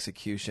better at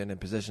execution and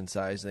position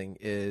sizing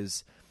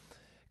is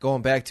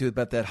going back to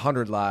about that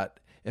 100 lot.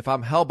 If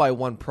I'm held by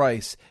one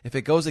price, if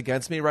it goes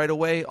against me right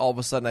away, all of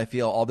a sudden I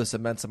feel all this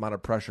immense amount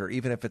of pressure,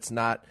 even if it's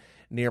not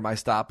near my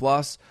stop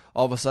loss.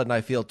 All of a sudden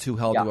I feel too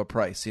held to a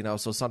price,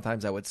 so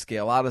sometimes I would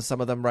scale out of some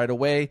of them right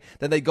away,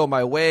 then they go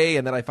my way,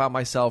 and then I found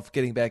myself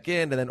getting back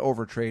in and then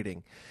over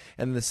trading.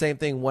 And the same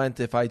thing went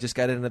if I just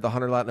got into the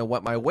 100 lot and it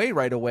went my way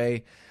right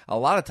away. A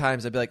lot of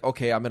times I'd be like,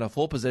 okay, I'm in a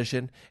full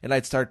position, and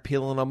I'd start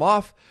peeling them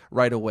off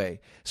right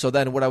away. So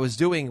then what I was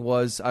doing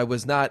was I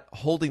was not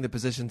holding the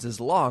positions as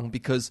long,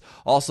 because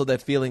also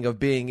that feeling of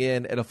being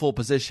in at a full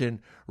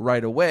position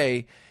right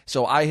away.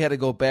 So I had to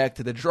go back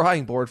to the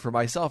drawing board for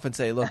myself and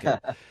say, look,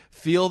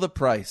 feel the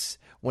price.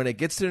 When it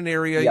gets to an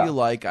area you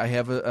like, I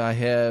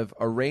have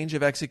a range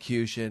of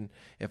execution.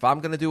 If I'm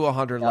going to do a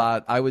 100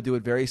 lot, I would do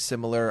it very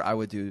similar.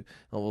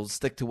 We'll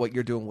stick to what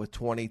you're doing with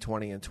 20,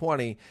 20, and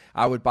 20.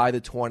 I would buy the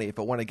 20. If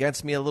it went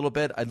against me a little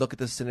bit, I'd look at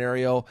the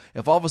scenario.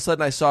 If all of a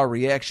sudden I saw a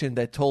reaction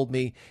that told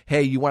me,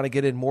 hey, you want to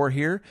get in more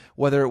here,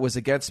 whether it was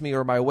against me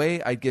or my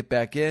way, I'd get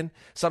back in.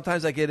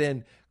 Sometimes I get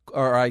in,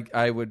 or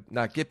I would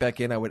not get back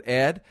in, I would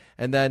add,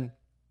 and then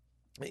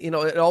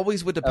it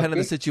always would depend on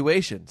the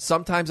situation.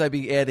 Sometimes I'd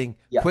be adding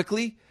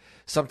quickly.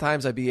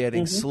 Sometimes I'd be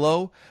adding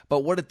slow.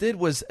 But what it did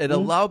was it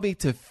allowed me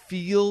to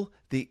feel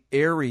the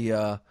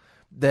area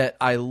that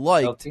I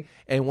liked.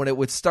 And when it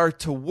would start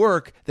to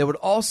work, that would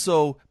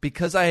also,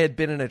 because I had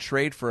been in a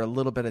trade for a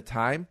little bit of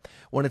time,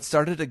 when it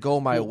started to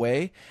go my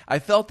way, I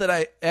felt that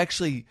I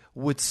actually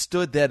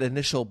withstood that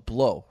initial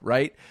blow,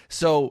 right?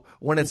 So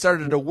when it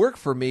started to work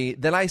for me,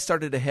 then I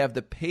started to have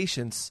the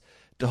patience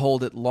to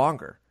hold it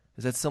longer.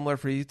 Is that similar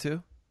for you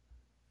too?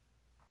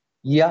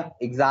 Yeah,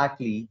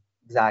 exactly.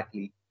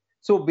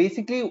 So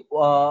basically,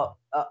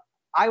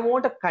 I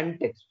want a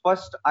context.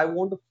 First, I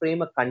want to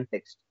frame a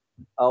context.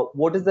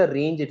 What is the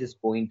range it is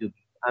going to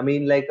be? I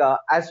mean,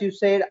 as you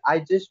said, I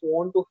just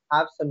want to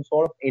have some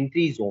sort of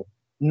entry zone,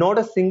 not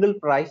a single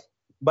price,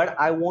 but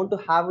I want to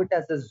have it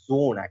as a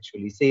zone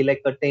actually. Say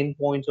like a 10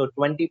 points or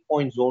 20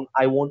 point zone.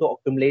 I want to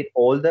accumulate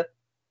all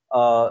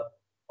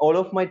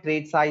of my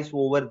trade size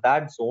over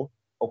that zone.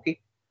 Okay.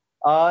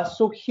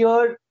 So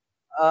here,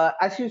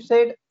 as you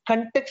said,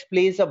 context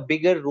plays a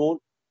bigger role.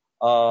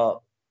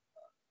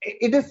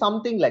 It is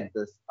something like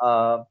this.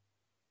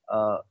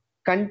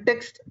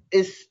 Context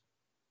is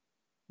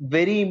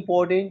very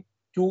important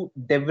to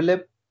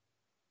develop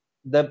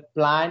the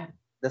plan,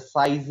 the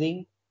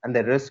sizing, and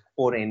the risk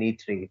for any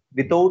trade.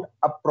 Without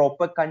a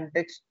proper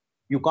context,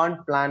 you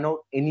can't plan out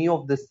any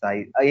of this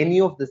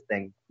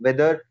thing.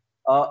 Whether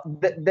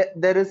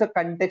there is a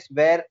context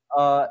where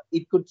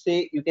it could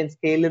say you can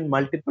scale in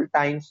multiple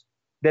times.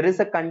 There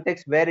is a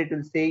context where it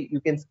will say you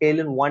can scale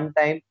in one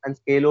time and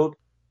scale out.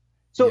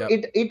 So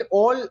it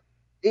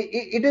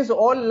is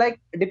all like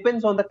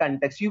depends on the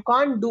context. You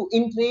can't do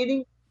in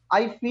trading.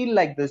 I feel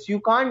like this. You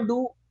can't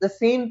do the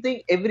same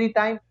thing every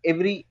time,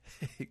 every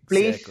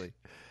place. Exactly.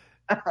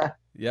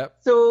 Yep.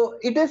 So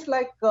it is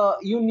like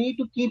you need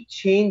to keep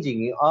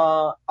changing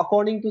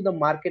according to the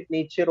market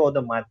nature or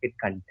the market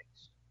context.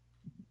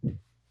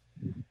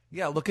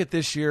 Yeah, look at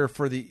this year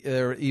for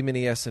the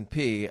E-mini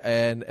S&P,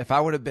 and if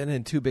I would have been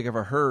in too big of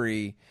a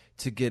hurry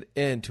to get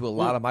into a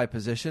lot of my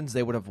positions,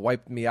 they would have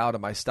wiped me out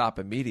of my stop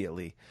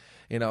immediately.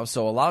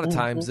 So a lot of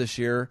times this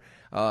year,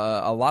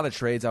 a lot of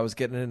trades, I was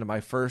getting into my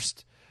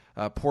first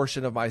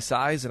portion of my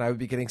size, and I would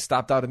be getting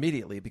stopped out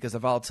immediately because the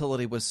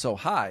volatility was so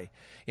high.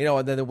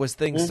 And then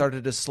things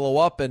started to slow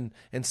up, and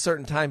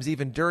certain times,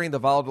 even during the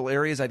volatile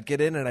areas, I'd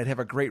get in and I'd have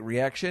a great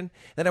reaction.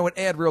 Then I would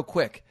add real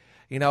quick.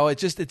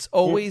 It's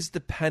always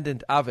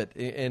dependent of it.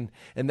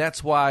 And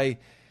that's why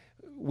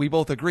we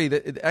both agree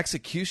that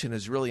execution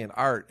is really an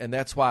art. And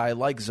that's why I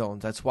like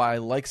zones. That's why I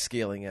like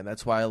scaling in.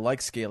 That's why I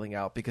like scaling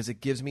out, because it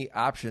gives me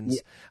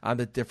options on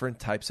the different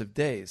types of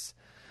days.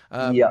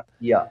 Yeah.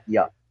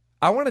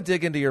 I want to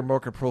dig into your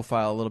market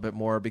profile a little bit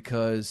more,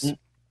 because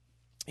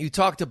you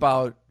talked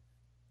about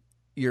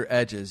your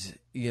edges,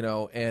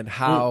 and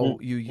how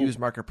you use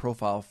market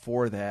profile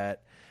for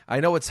that. I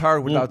know it's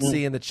hard without Mm-hmm.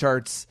 seeing the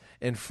charts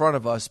in front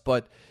of us,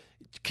 but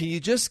can you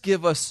just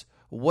give us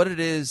what it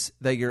is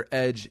that your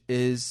edge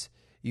is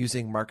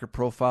using market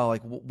profile?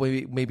 Like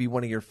maybe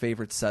one of your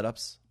favorite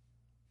setups?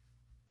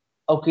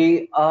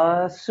 Okay.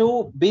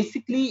 So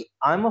basically,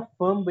 I'm a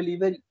firm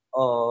believer.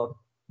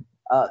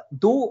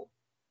 Though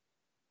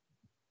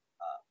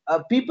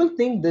people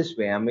think this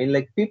way. I mean,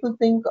 like people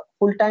think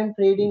full-time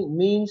trading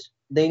means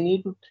they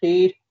need to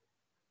trade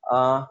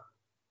uh,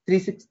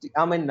 360.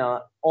 I mean,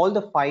 all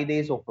the 5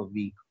 days of a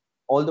week,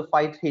 all the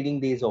five trading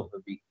days of a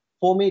week.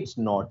 For me, it's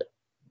not.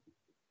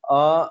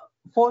 Uh,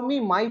 for me,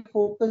 my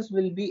focus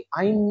will be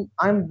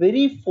I'm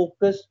very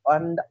focused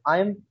and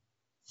I'm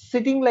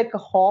sitting like a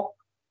hawk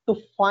to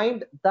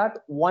find that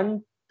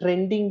one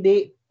trending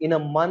day in a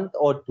month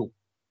or two.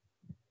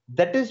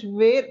 That is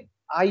where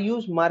I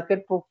use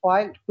market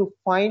profile to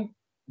find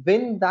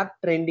when that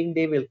trending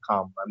day will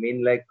come. I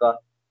mean, like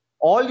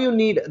all you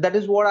need. That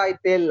is what I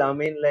tell. I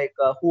mean, like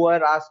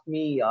whoever asked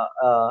me,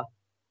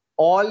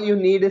 all you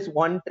need is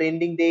one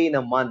trending day in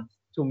a month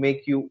to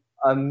make you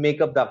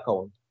make up the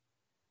account.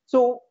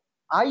 So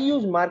I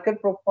use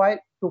market profile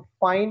to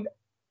find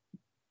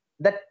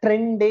the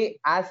trend day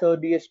as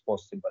early as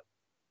possible.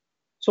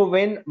 So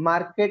when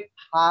market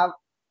have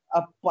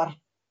a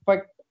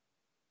perfect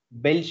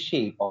bell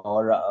shape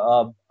or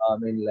I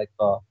mean like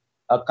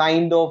a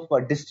kind of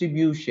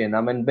distribution.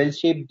 I mean bell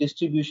shaped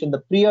distribution the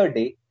prior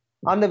day.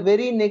 On the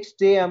very next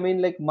day, I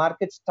mean like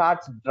market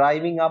starts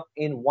driving up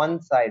in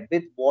one side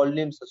with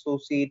volumes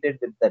associated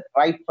with that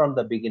right from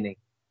the beginning.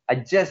 I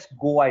just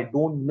go. I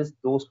don't miss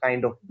those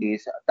kind of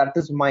days. That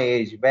is my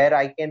age where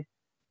I can.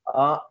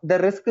 The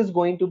risk is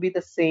going to be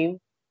the same,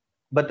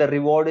 but the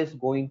reward is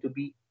going to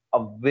be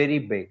a very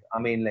big. I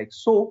mean like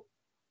so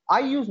I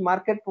use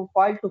market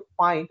profile to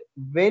find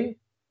when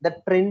the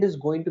trend is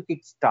going to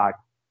kick start.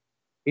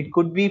 It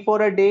could be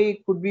for a day,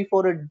 it could be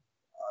for a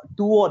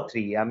two or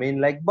three. I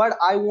mean, like, but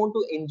I want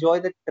to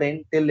enjoy the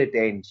trend till it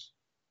ends.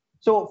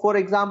 So, for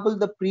example,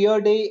 the prior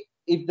day,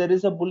 if there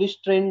is a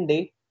bullish trend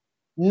day,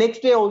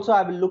 next day also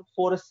I will look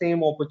for a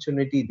same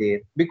opportunity there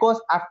because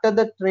after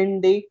the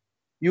trend day,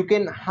 you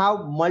can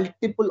have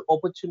multiple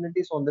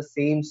opportunities on the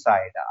same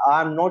side.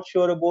 I'm not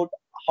sure about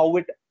how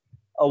it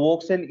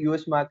works in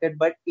US market,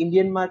 but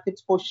Indian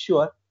markets for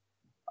sure,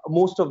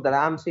 most of that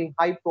I'm saying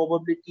high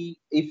probability.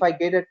 If I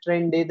get a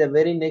trend day, the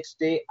very next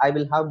day I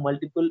will have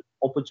multiple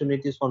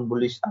opportunities on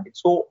bullish side.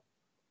 So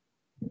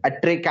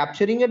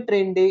capturing a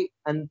trend day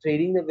and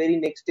trading the very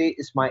next day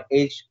is my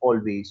edge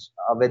always.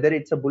 Whether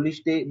it's a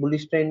bullish day,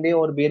 bullish trend day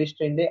or bearish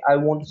trend day, I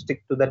want to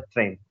stick to that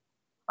trend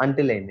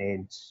until it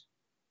ends.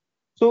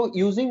 So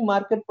using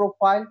market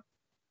profile,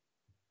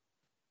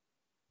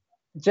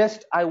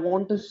 just I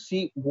want to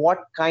see what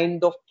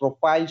kind of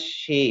profile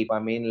shape. I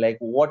mean, like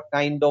what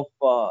kind of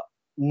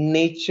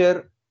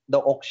nature the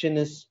auction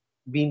is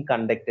being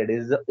conducted.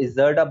 Is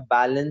that a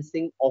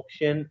balancing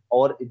auction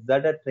or is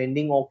that a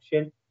trending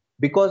auction?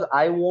 Because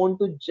I want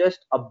to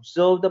just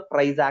observe the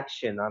price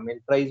action. I mean,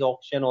 price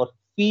auction or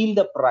feel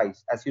the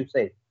price, as you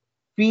said,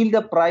 feel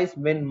the price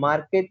when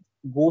market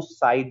goes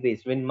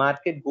sideways, when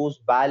market goes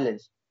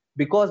balanced,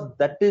 because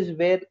that is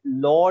where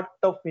lot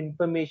of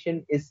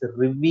information is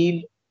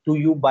revealed to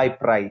you by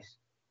price,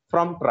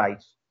 from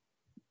price.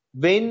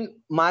 When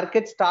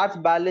market starts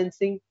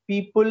balancing,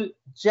 people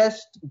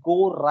just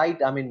go right.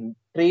 I mean,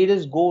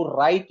 traders go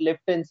right,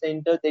 left, and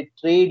center. They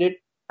trade it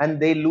and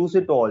they lose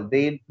it all.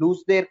 They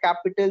lose their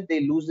capital,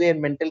 they lose their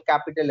mental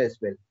capital as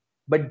well.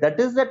 But that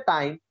is the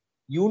time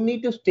you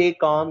need to stay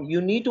calm.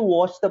 You need to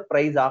watch the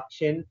price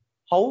action,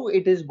 how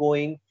it is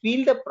going,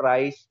 feel the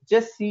price,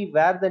 just see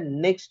where the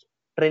next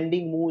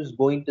trending move is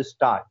going to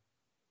start.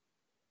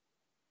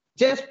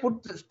 Just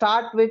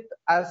start with,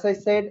 as I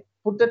said,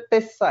 put the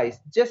test size.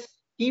 Just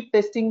keep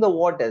testing the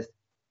waters.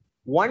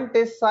 One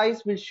test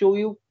size will show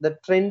you the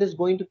trend is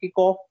going to kick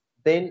off,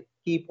 then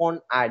keep on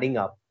adding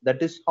up.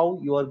 That is how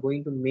you are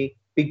going to make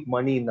big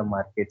money in the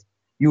markets.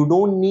 You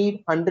don't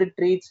need 100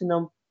 trades in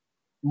a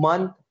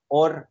month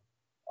or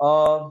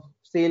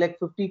say like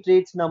 50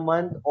 trades in a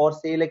month or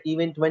say like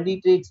even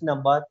 20 trades in a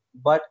month,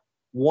 but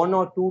one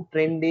or two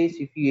trend days,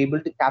 if you're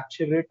able to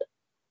capture it,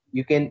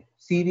 you can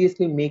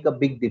seriously make a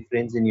big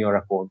difference in your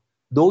account.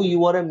 Though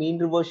you are a mean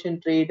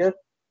reversion trader,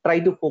 try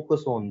to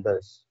focus on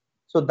this.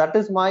 So that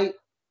is my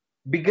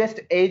biggest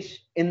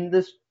edge in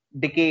this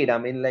decade. I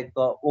mean, like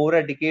over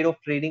a decade of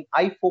trading,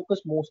 I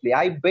focus mostly.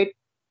 I bet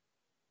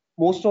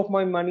most of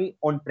my money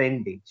on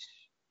trend days.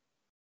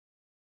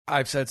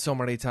 I've said so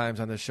many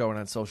times on this show and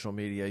on social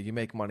media, you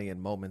make money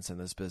in moments in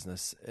this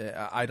business.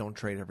 I don't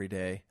trade every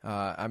day.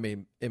 I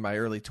mean, in my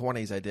early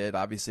 20s, I did.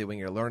 Obviously, when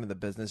you're learning the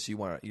business,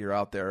 you're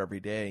out there every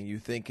day, and you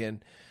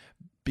thinking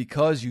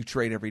because you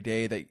trade every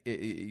day that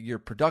you're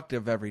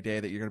productive every day,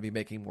 that you're going to be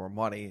making more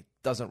money. It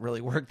doesn't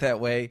really work that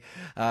way,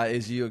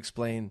 as you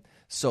explain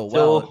so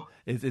well. So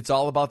It's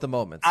all about the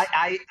moments.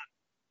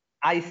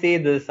 I say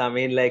this. I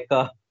mean, like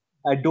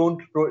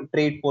don't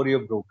trade for your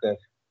broker.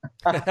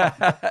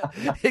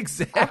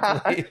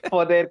 Exactly.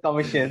 for their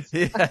commissions.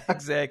 Yeah,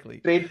 exactly.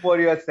 Trade for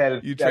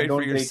yourself. You Yeah, trade for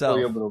don't trade for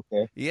your yourself.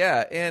 broker.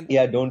 Yeah, and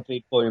Yeah, don't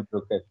trade for your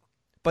broker.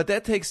 but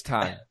that takes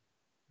time.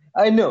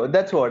 I know,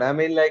 that's what I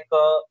mean. Like,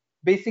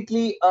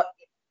 basically,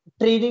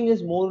 trading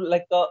is more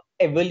like a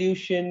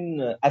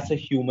evolution as a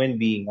human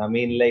being. I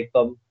mean, like,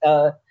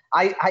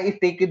 I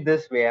take it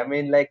this way. I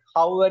mean, like,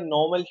 how a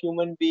normal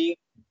human being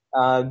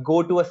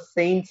go to a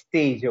saint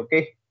stage.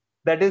 Okay,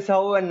 that is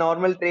how a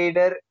normal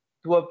trader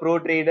to a pro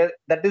trader.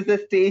 That is the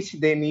stage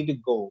they need to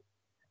go.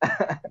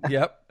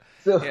 Yep.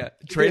 So Yeah,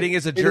 it is trading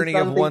is a it is journey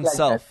of something like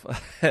that. oneself.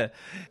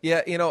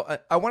 Yeah,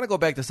 I want to go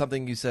back to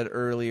something you said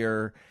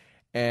earlier,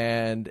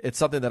 and it's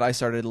something that I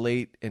started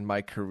late in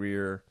my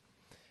career.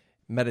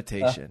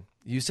 Meditation.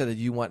 You said that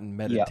you went and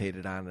Yeah,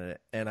 meditated on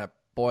it, and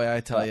boy,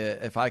 I tell yeah, you,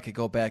 if I could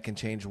go back and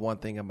change one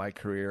thing in my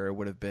career, it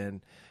would have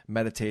been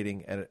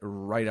meditating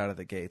right out of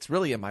the gates.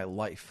 Really, in my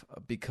life,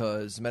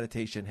 because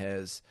meditation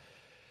has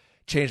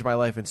changed my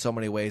life in so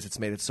many ways. It's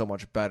made it so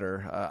much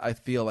better. I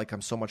feel like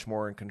I'm so much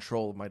more in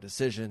control of my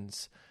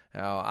decisions.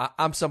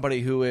 I'm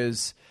somebody who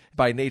is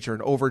by nature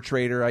an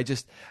overtrader.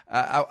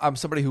 I'm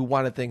somebody who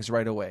wanted things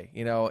right away,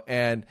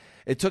 and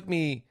it took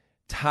me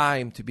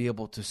time to be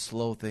able to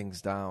slow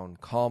things down,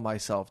 calm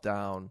myself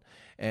down,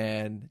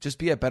 and just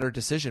be a better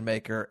decision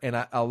maker.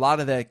 And a lot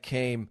of that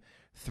came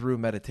through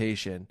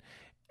meditation.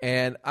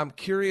 And I'm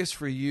curious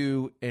for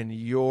you in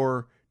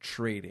your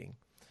trading.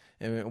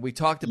 And we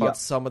talked yeah. about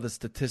some of the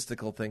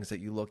statistical things that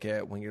you look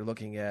at when you're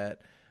looking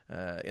at,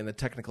 and the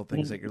technical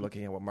things that you're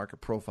looking at with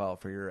market profile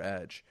for your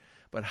edge.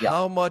 But Yeah,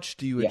 how much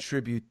do you yeah,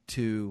 attribute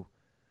to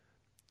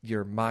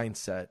your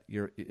mindset,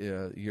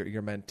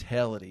 your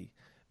mentality,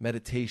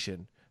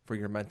 meditation for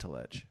your mental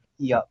edge?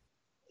 yeah.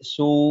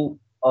 So,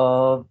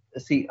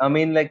 see, I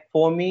mean, like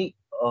for me,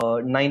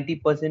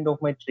 90%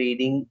 of my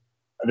trading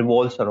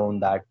revolves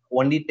around that.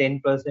 Only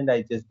 10%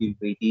 I just give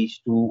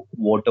weightage to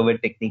whatever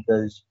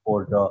technicals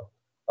or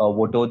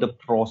whatever the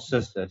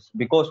processes.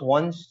 Because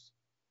once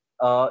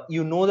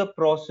you know the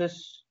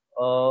process,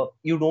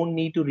 you don't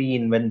need to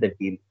reinvent the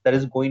wheel. That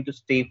is going to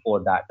stay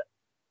for that,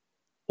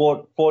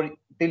 for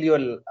till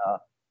your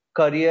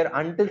career,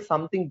 until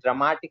something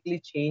dramatically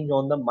change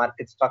on the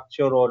market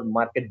structure or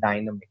market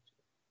dynamics.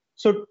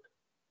 So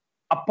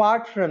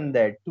apart from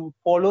that, to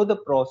follow the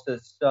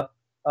process,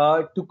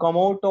 to come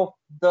out of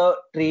the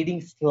trading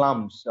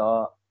slumps,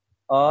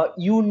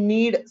 you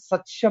need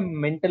such a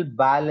mental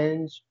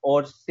balance,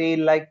 or say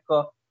like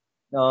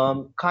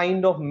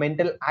kind of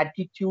mental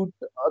attitude,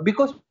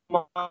 because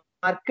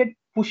market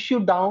push you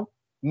down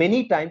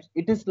many times.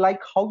 It is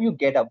like how you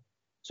get up.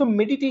 So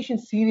meditation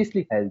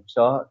seriously helps.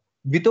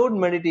 Without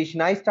meditation,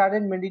 I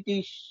started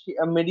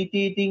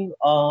meditating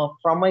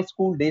from my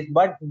school days,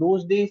 but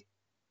those days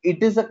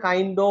it is a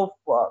kind of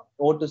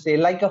what to say,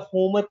 like a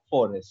homework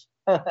for us.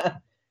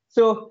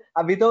 So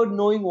without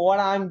knowing what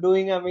I'm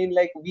doing, I mean,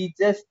 like we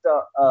just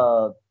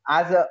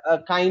as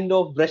a kind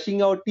of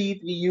brushing our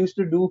teeth, we used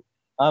to do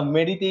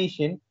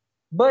meditation.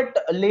 But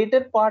a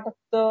later part of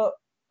the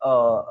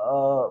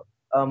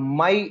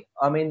my,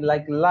 I mean,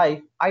 like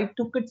life, I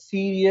took it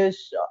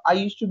serious. I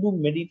used to do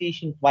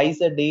meditation twice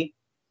a day.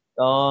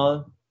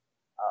 uh,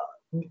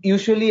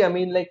 Usually, I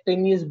mean, like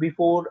 10 years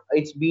before,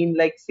 it's been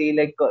like say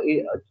like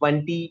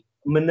 20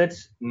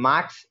 minutes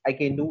max I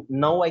can do.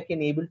 Now I can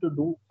able to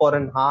do for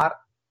an hour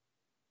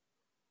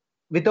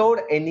without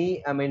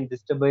any, I mean,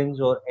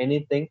 disturbance or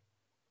anything.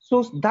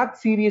 So that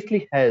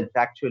seriously helps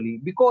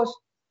actually, because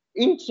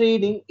in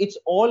trading it's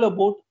all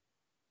about,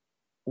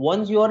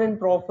 once you are in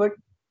profit,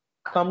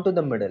 come to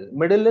the middle.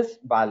 Middle is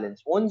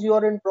balance. Once you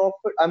are in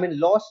profit, I mean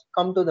loss,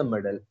 come to the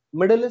middle.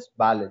 Middle is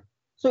balance.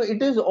 So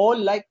it is all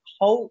like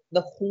how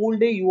the whole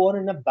day you are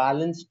in a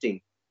balanced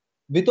state.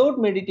 Without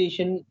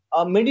meditation,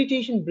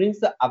 meditation brings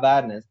the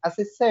awareness. As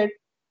I said,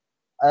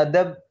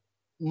 the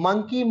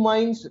monkey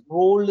mind's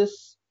role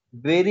is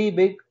very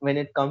big when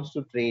it comes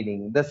to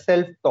trading. The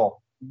self talk,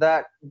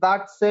 that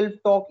self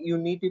talk you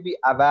need to be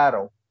aware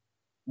of.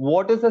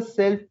 What is the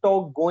self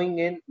talk going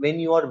in when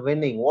you are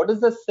winning? What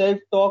is the self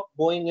talk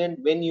going in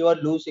when you are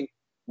losing?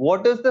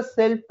 What is the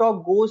self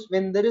talk goes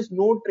when there is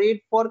no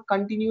trade for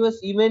continuous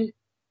even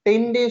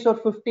 10 days or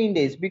 15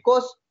 days?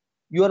 Because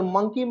your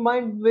monkey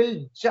mind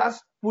will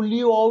just pull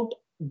you out,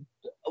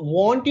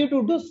 want you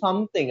to do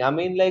something. I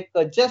mean, like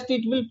just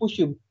it will push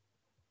you.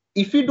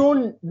 If you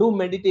don't do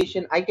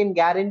meditation, I can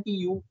guarantee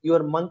you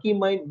your monkey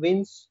mind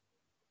wins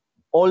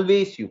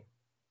always you.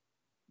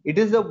 It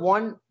is the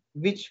one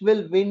which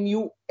will win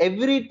you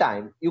every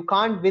time. You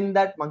can't win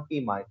that monkey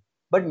mind.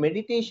 But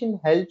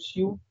meditation helps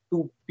you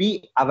to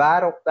be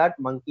aware of that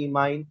monkey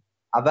mind,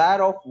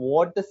 aware of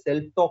what the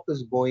self talk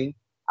is going,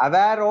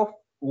 aware of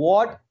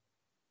what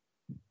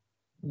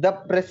the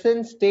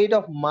present state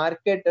of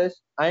market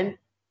is, and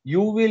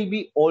you will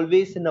be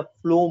always in a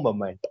flow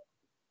moment.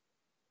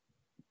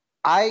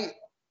 I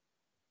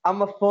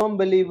am a firm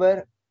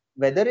believer,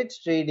 whether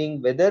it's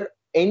trading, whether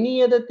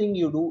any other thing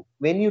you do,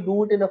 when you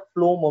do it in a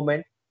flow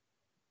moment,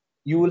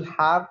 you will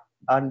have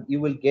and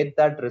you will get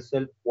that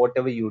result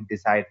whatever you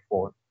decide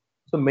for.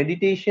 So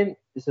meditation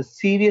is a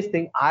serious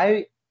thing.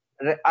 I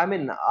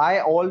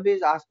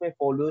always ask my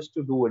followers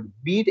to do it,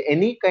 be it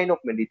any kind of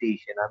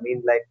meditation.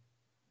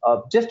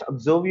 Just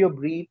observe your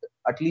breath.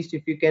 At least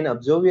if you can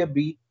observe your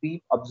breath,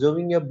 keep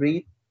observing your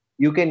breath,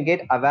 you can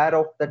get aware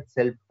of that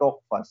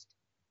self-talk first.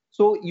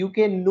 So you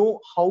can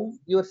know how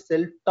your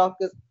self-talk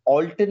is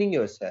altering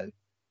yourself.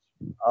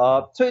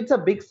 So it's a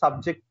big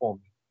subject for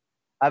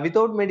me.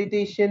 Without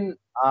meditation,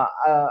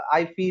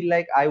 I feel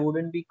like I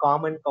wouldn't be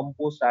calm and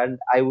composed, and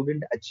I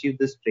wouldn't achieve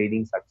this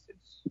trading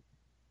success.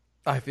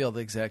 I feel the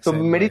exact So same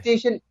way.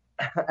 meditation,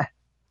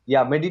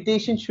 yeah,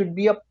 meditation should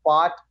be a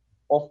part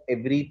of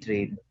every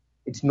trade.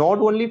 It's not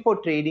only for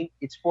trading;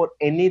 it's for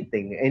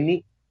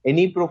anything,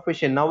 any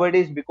profession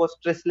nowadays, because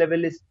stress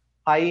level is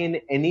high in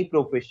any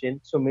profession.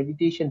 So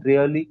meditation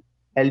really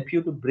help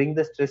you to bring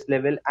the stress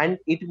level, and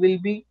it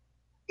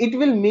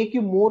will make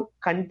you more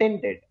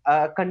contented,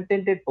 a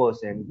contented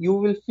person. You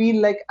will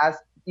feel like as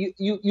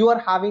you are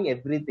having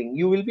everything,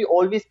 you will be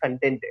always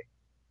contented.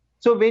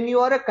 So when you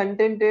are a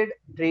contented,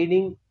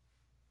 trading,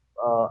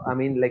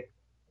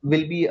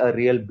 will be a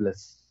real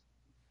bliss.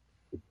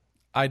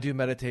 I do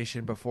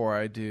meditation before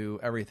I do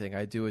everything.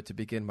 I do it to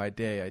begin my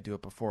day. I do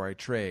it before I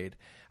trade.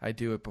 I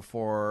do it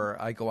before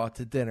I go out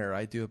to dinner.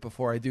 I do it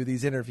before I do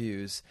these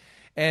interviews.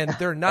 And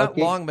they're not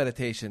Okay. long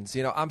meditations.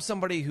 You know, I'm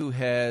somebody who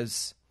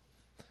has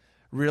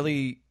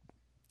really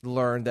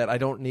learned that I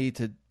don't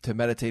need to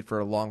meditate for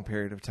a long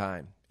period of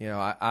time. You know,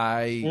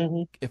 I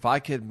Hmm. if I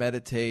could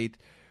meditate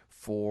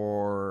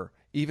for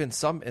even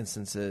some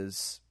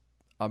instances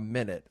a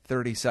minute,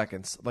 30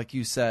 seconds, like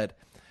you said,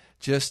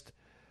 just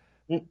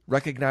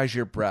recognize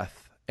your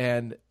breath.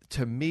 And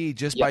to me,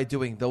 just Yep. by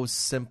doing those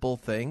simple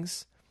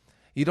things,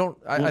 you don't.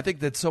 I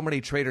think that so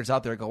many traders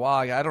out there go, "Oh,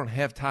 I don't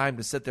have time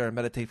to sit there and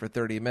meditate for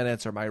 30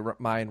 minutes, or my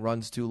mind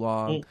runs too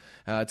long.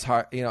 It's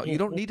hard." You know, you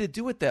don't need to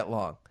do it that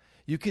long.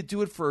 You could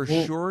do it for a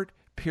short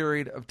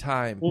period of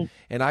time.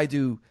 And I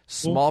do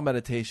small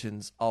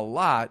meditations a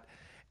lot.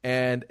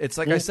 And it's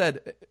like I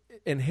said,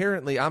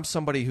 inherently, I'm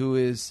somebody who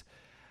is,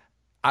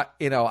 I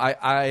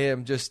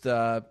am just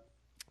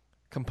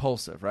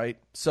compulsive, right?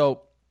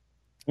 So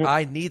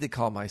I need to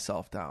calm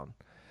myself down.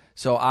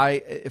 So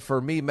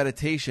for me,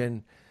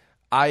 meditation,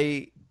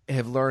 I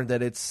have learned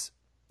that it's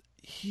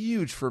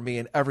huge for me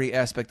in every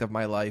aspect of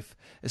my life,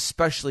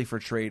 especially for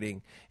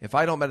trading. If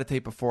I don't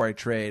meditate before I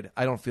trade,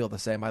 I don't feel the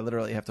same. I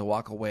literally have to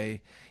walk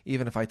away,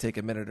 even if I take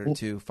a minute or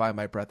two, find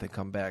my breath, and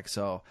come back.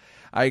 So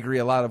I agree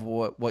a lot of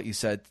what you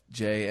said,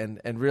 Jay,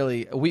 and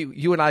really,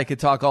 you and I could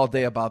talk all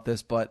day about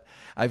this, but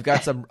I've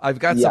got some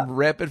Yeah.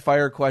 rapid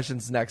fire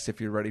questions next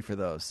if you're ready for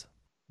those.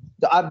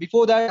 So,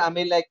 before that,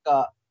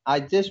 I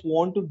just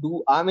want to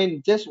do,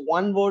 just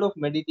one word of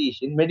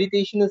meditation.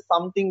 Meditation is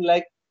something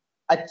like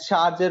a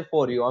charger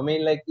for you.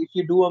 If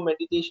you do a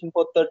meditation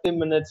for 30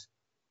 minutes,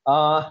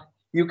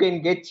 you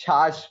can get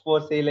charged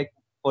for, say, like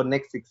for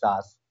next 6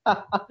 hours.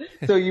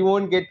 So you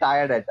won't get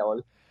tired at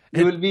all.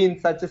 You And will be in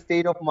such a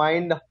state of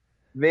mind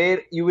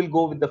where you will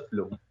go with the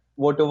flow,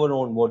 whatever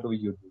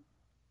you do.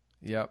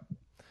 yep.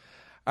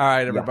 All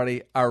right, Yeah.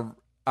 everybody.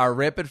 Our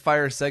rapid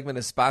fire segment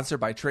is sponsored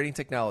by Trading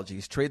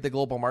Technologies. Trade the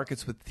global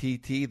markets with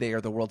TT. They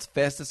are the world's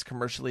fastest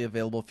commercially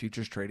available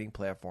futures trading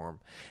platform.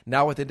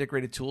 Now with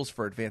integrated tools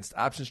for advanced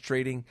options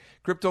trading,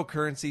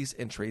 cryptocurrencies,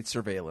 and trade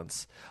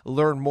surveillance.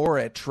 Learn more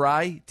at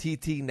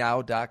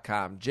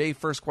tryttnow.com. Jay,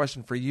 first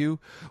question for you.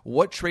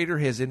 What trader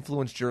has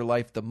influenced your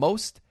life the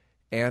most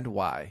and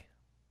why?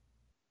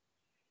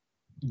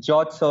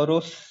 George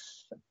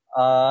Soros,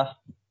 uh,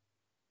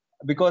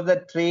 because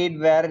the trade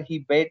where he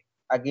bet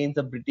against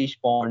the British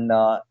pound.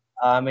 Before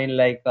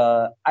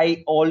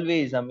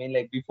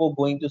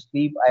going to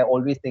sleep, I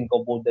always think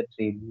about the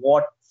trade.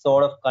 What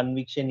sort of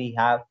conviction he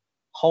have?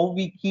 How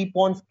we keep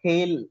on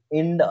scale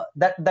in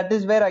that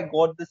is where I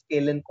got the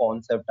scale and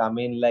concept.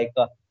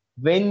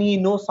 When he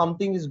knows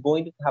something is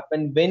going to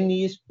happen, when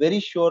he is very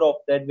sure of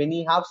that, when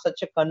he have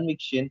such a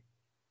conviction,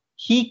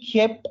 he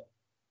kept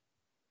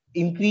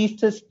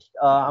increased his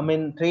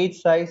trade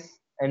size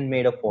and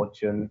made a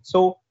fortune.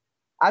 So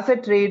as a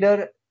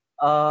trader,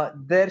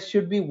 there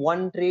should be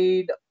one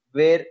trade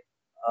where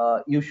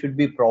you should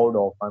be proud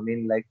of.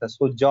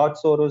 So George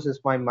Soros is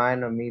my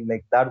man.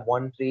 That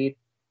one trade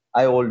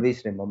I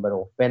always remember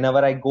of.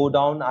 Whenever I go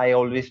down, I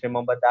always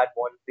remember that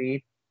one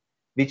trade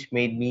which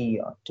made me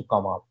to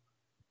come up.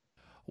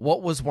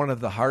 What was one of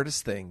the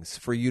hardest things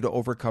for you to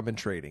overcome in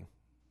trading?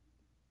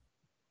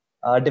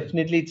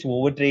 Definitely, it's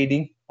over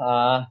trading.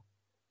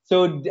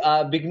 So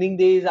beginning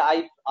days,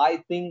 I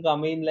think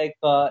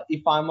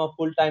if I'm a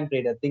full time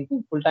trader,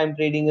 thinking full time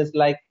trading is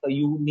like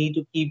you need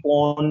to keep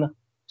on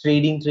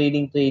trading.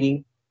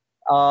 So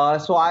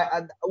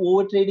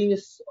over trading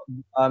is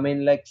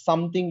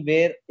something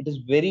where it is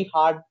very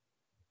hard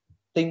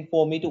thing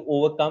for me to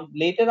overcome.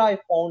 Later, I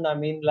found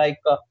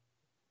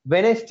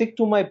when I stick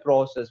to my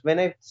process, when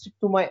I stick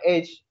to my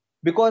edge,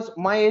 because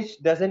my edge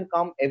doesn't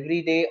come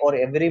every day or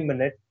every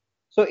minute,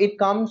 so it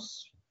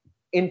comes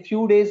in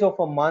few days of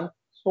a month.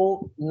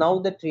 So now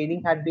the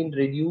trading had been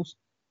reduced.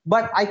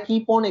 but I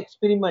keep on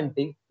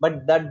experimenting,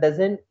 but that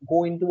doesn't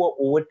go into a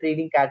over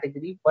trading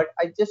category, but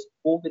I just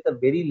go with a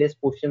very less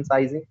position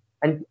sizing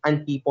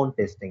and keep on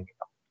testing it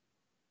out.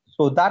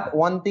 So that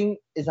one thing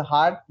is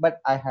hard, but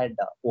I had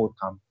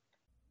overcome.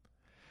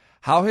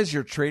 How has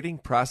your trading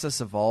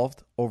process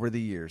evolved over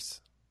the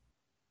years?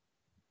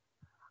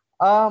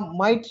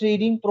 My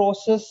trading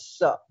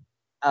process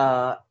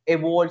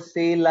evolved,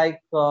 say,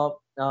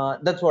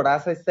 that's what,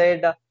 as I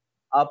said,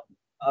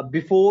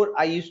 before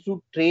I used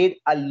to trade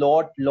a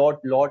lot.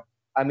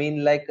 I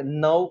mean, like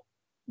now,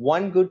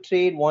 one good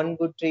trade, one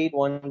good trade,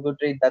 one good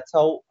trade. That's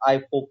how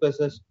I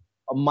focuses.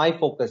 My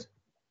focus: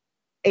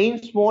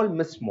 aim small,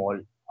 miss small.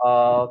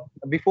 Uh,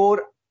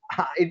 Before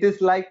it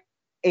is like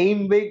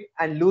aim big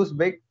and lose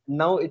big.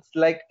 Now it's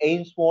like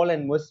aim small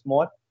and miss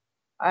small.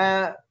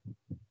 Uh,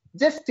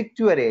 just stick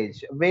to your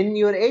edge. When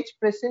your edge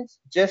presents,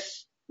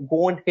 just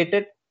go and hit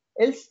it.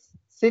 Else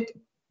sit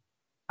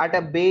at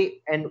a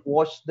bay and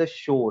watch the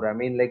shore. I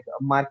mean, like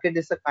a market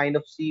is a kind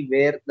of sea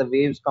where the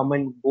waves come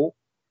and go.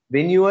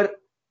 When you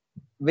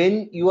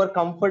are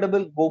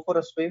comfortable, go for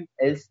a swim.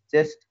 Else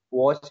just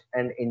watch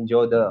and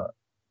enjoy the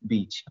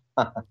beach.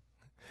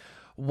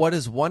 What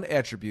is one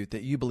attribute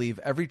that you believe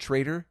every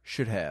trader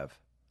should have?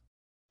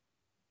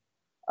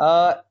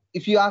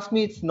 If you ask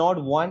me, it's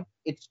not one,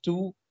 it's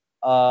two.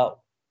 Uh,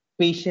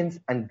 Patience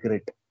and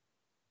grit.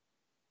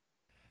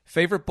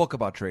 Favorite book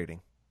about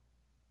trading?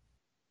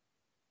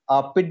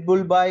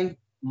 Pitbull by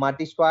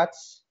Marty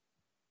Schwartz.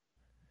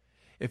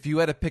 If you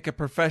had to pick a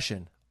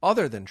profession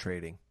other than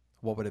trading,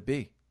 what would it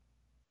be?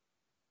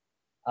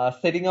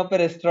 Setting up a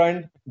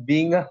restaurant,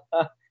 being a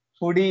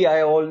foodie,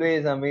 I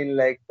always,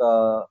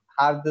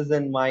 have this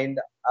in mind.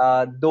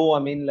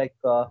 Though,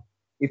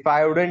 if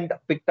I wouldn't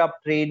picked up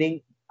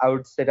trading, I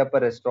would set up a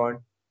restaurant.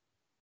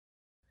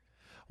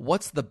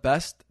 What's the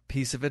best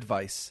piece of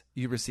advice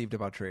you received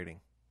about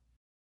trading?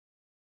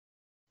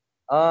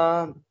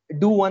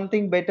 Do one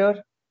thing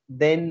better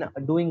than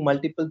doing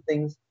multiple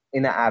things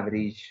in an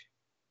average.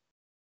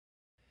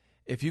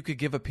 If you could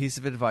give a piece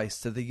of advice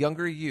to the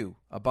younger you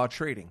about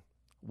trading,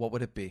 what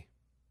would it be?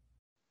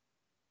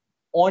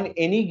 On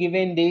any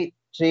given day,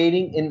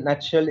 trading in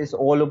nutshell is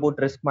all about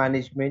risk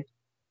management.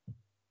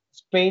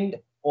 Spend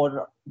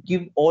or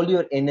give all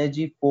your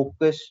energy,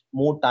 focus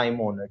more time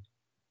on it.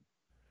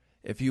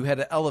 If you had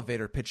an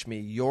elevator pitch me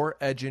your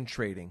edge in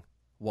trading,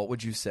 what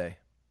would you say?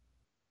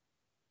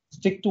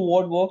 Stick to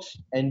what works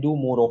and do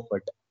more of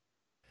it.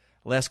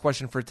 Last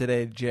question for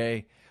today,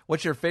 Jay.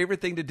 What's your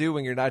favorite thing to do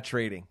when you're not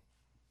trading?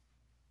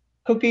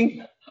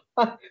 Cooking.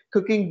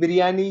 Cooking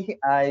biryani.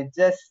 I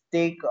just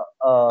take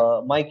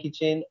my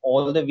kitchen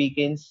all the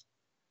weekends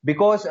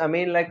because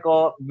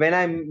when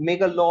I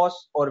make a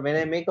loss or when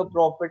I make a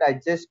profit, I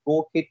just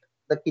go hit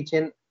the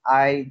kitchen.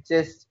 I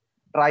just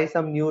try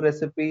some new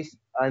recipes,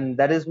 and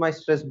that is my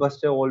stress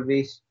buster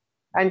always.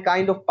 And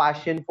kind of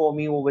passion for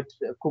me over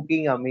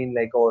cooking.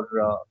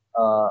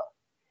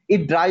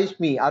 It drives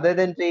me. Other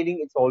than trading,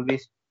 it's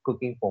always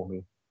cooking for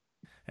me.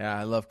 Yeah,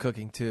 I love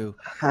cooking too.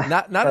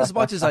 Not as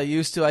much as I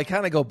used to. I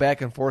kind of go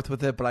back and forth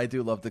with it, but I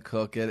do love to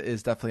cook. It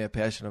is definitely a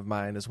passion of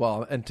mine as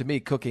well. And to me,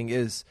 cooking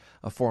is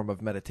a form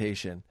of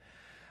meditation.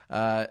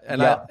 I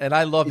love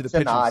the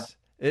pictures. Art.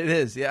 It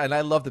is, yeah, and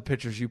I love the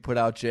pictures you put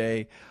out,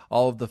 Jay.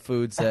 All of the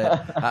foods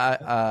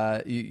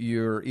that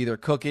you're either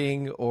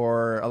cooking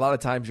or a lot of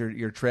times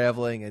you're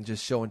traveling and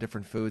just showing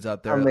different foods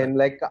out there.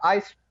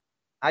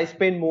 I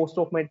spend most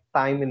of my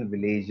time in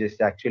villages,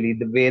 actually,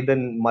 the way the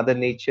mother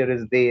nature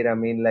is there.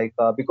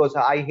 Because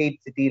I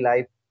hate city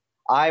life.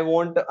 I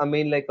want, a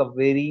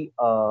very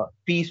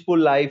peaceful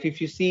life.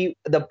 If you see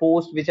the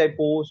post which I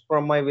post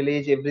from my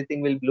village,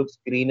 everything will look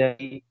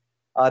greenery,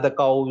 the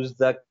cows,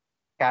 the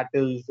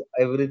cattle,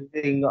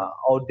 everything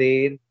out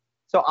there.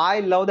 So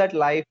I love that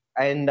life.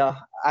 And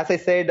as I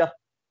said,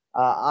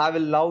 I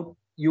will love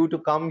you to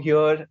come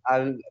here.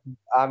 I'm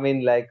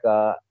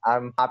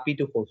happy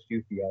to host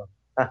you here.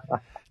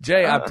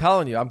 Jay, I'm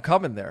telling you, I'm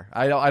coming there.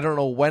 I don't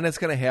know when it's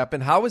going to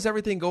happen. How is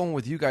everything going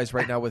with you guys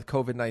right now with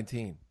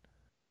COVID-19?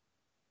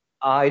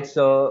 It's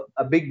a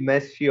big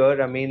mess here.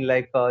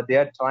 They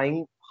are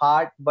trying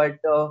hard, but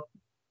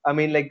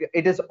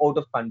it is out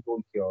of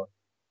control here.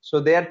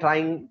 So they are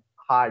trying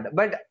hard.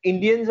 But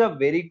Indians are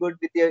very good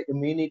with their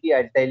immunity,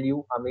 I tell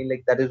you.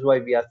 That is why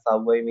we are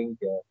surviving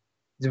here.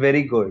 It's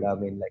very good.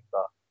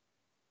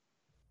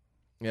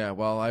 Yeah,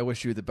 well, I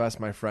wish you the best,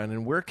 my friend.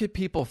 And where could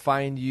people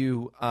find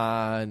you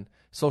on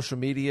social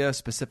media,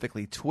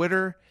 specifically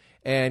Twitter,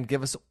 and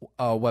give us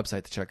a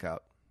website to check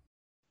out?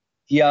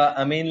 Yeah,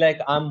 I'm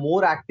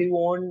more active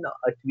on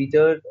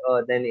Twitter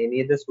than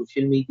any other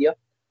social media.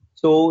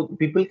 So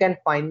people can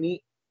find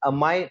me.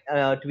 My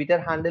Twitter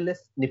handle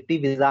is Nifty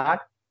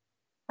Wizard,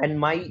 and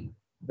my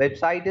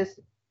website is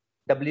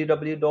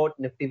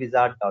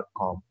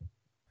www.niftywizard.com.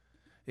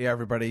 Yeah,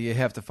 everybody, you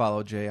have to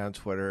follow Jay on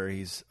Twitter.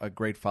 He's a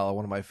great follow,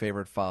 one of my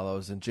favorite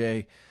follows. And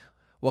Jay,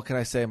 what can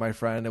I say, my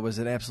friend? It was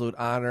an absolute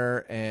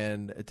honor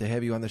and to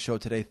have you on the show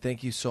today.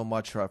 Thank you so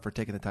much for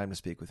taking the time to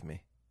speak with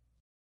me.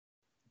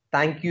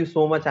 Thank you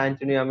so much,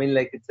 Anthony. I mean,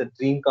 like, it's a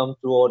dream come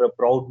true or a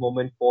proud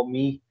moment for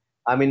me.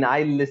 I mean,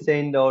 I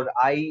listened or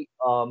I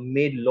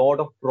made a lot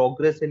of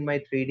progress in my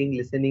trading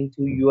listening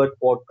to your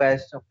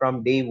podcast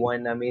from day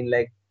one. I mean,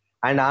 like,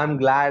 and I'm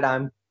glad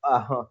I'm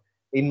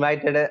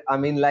invited. I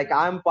mean, like,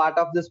 I'm part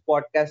of this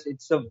podcast.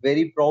 It's a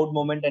very proud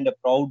moment and a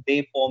proud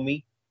day for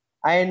me.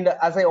 And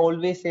as I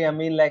always say, I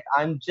mean, like,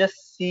 I'm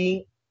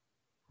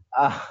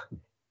uh,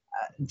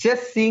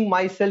 just seeing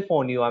myself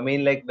on you. I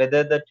mean, like,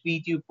 whether the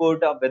tweet you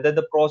put or whether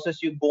the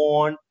process you go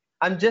on,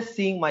 I'm just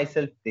seeing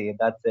myself there.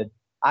 That's it.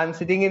 I'm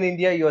sitting in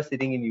India, you're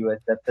sitting in US.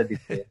 That's the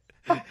difference.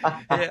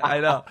 Yeah, I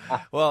know.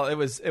 Well, it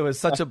was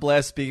such a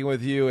blast speaking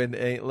with you, and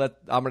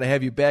I'm going to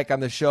have you back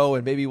on the show,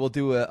 and maybe we'll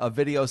do a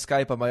video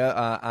Skype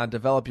on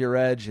Develop Your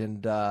Edge,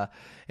 and we're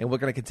going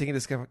to continue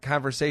this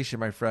conversation,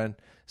 my friend.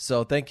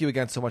 So thank you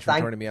again so much for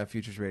joining me on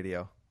Futures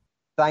Radio.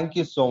 Thank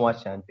you so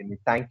much, Anthony.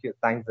 Thank you.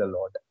 Thanks a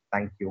lot.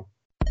 Thank you.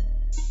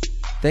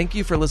 Thank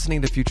you for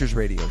listening to Futures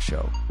Radio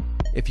Show.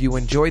 If you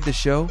enjoyed the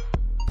show,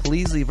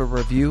 please leave a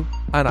review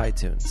on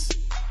iTunes.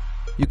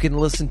 You can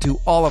listen to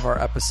all of our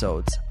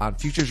episodes on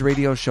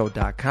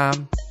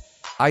futuresradioshow.com,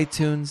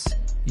 iTunes,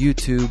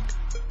 YouTube,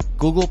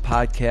 Google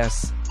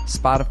Podcasts,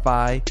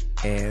 Spotify,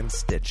 and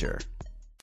Stitcher.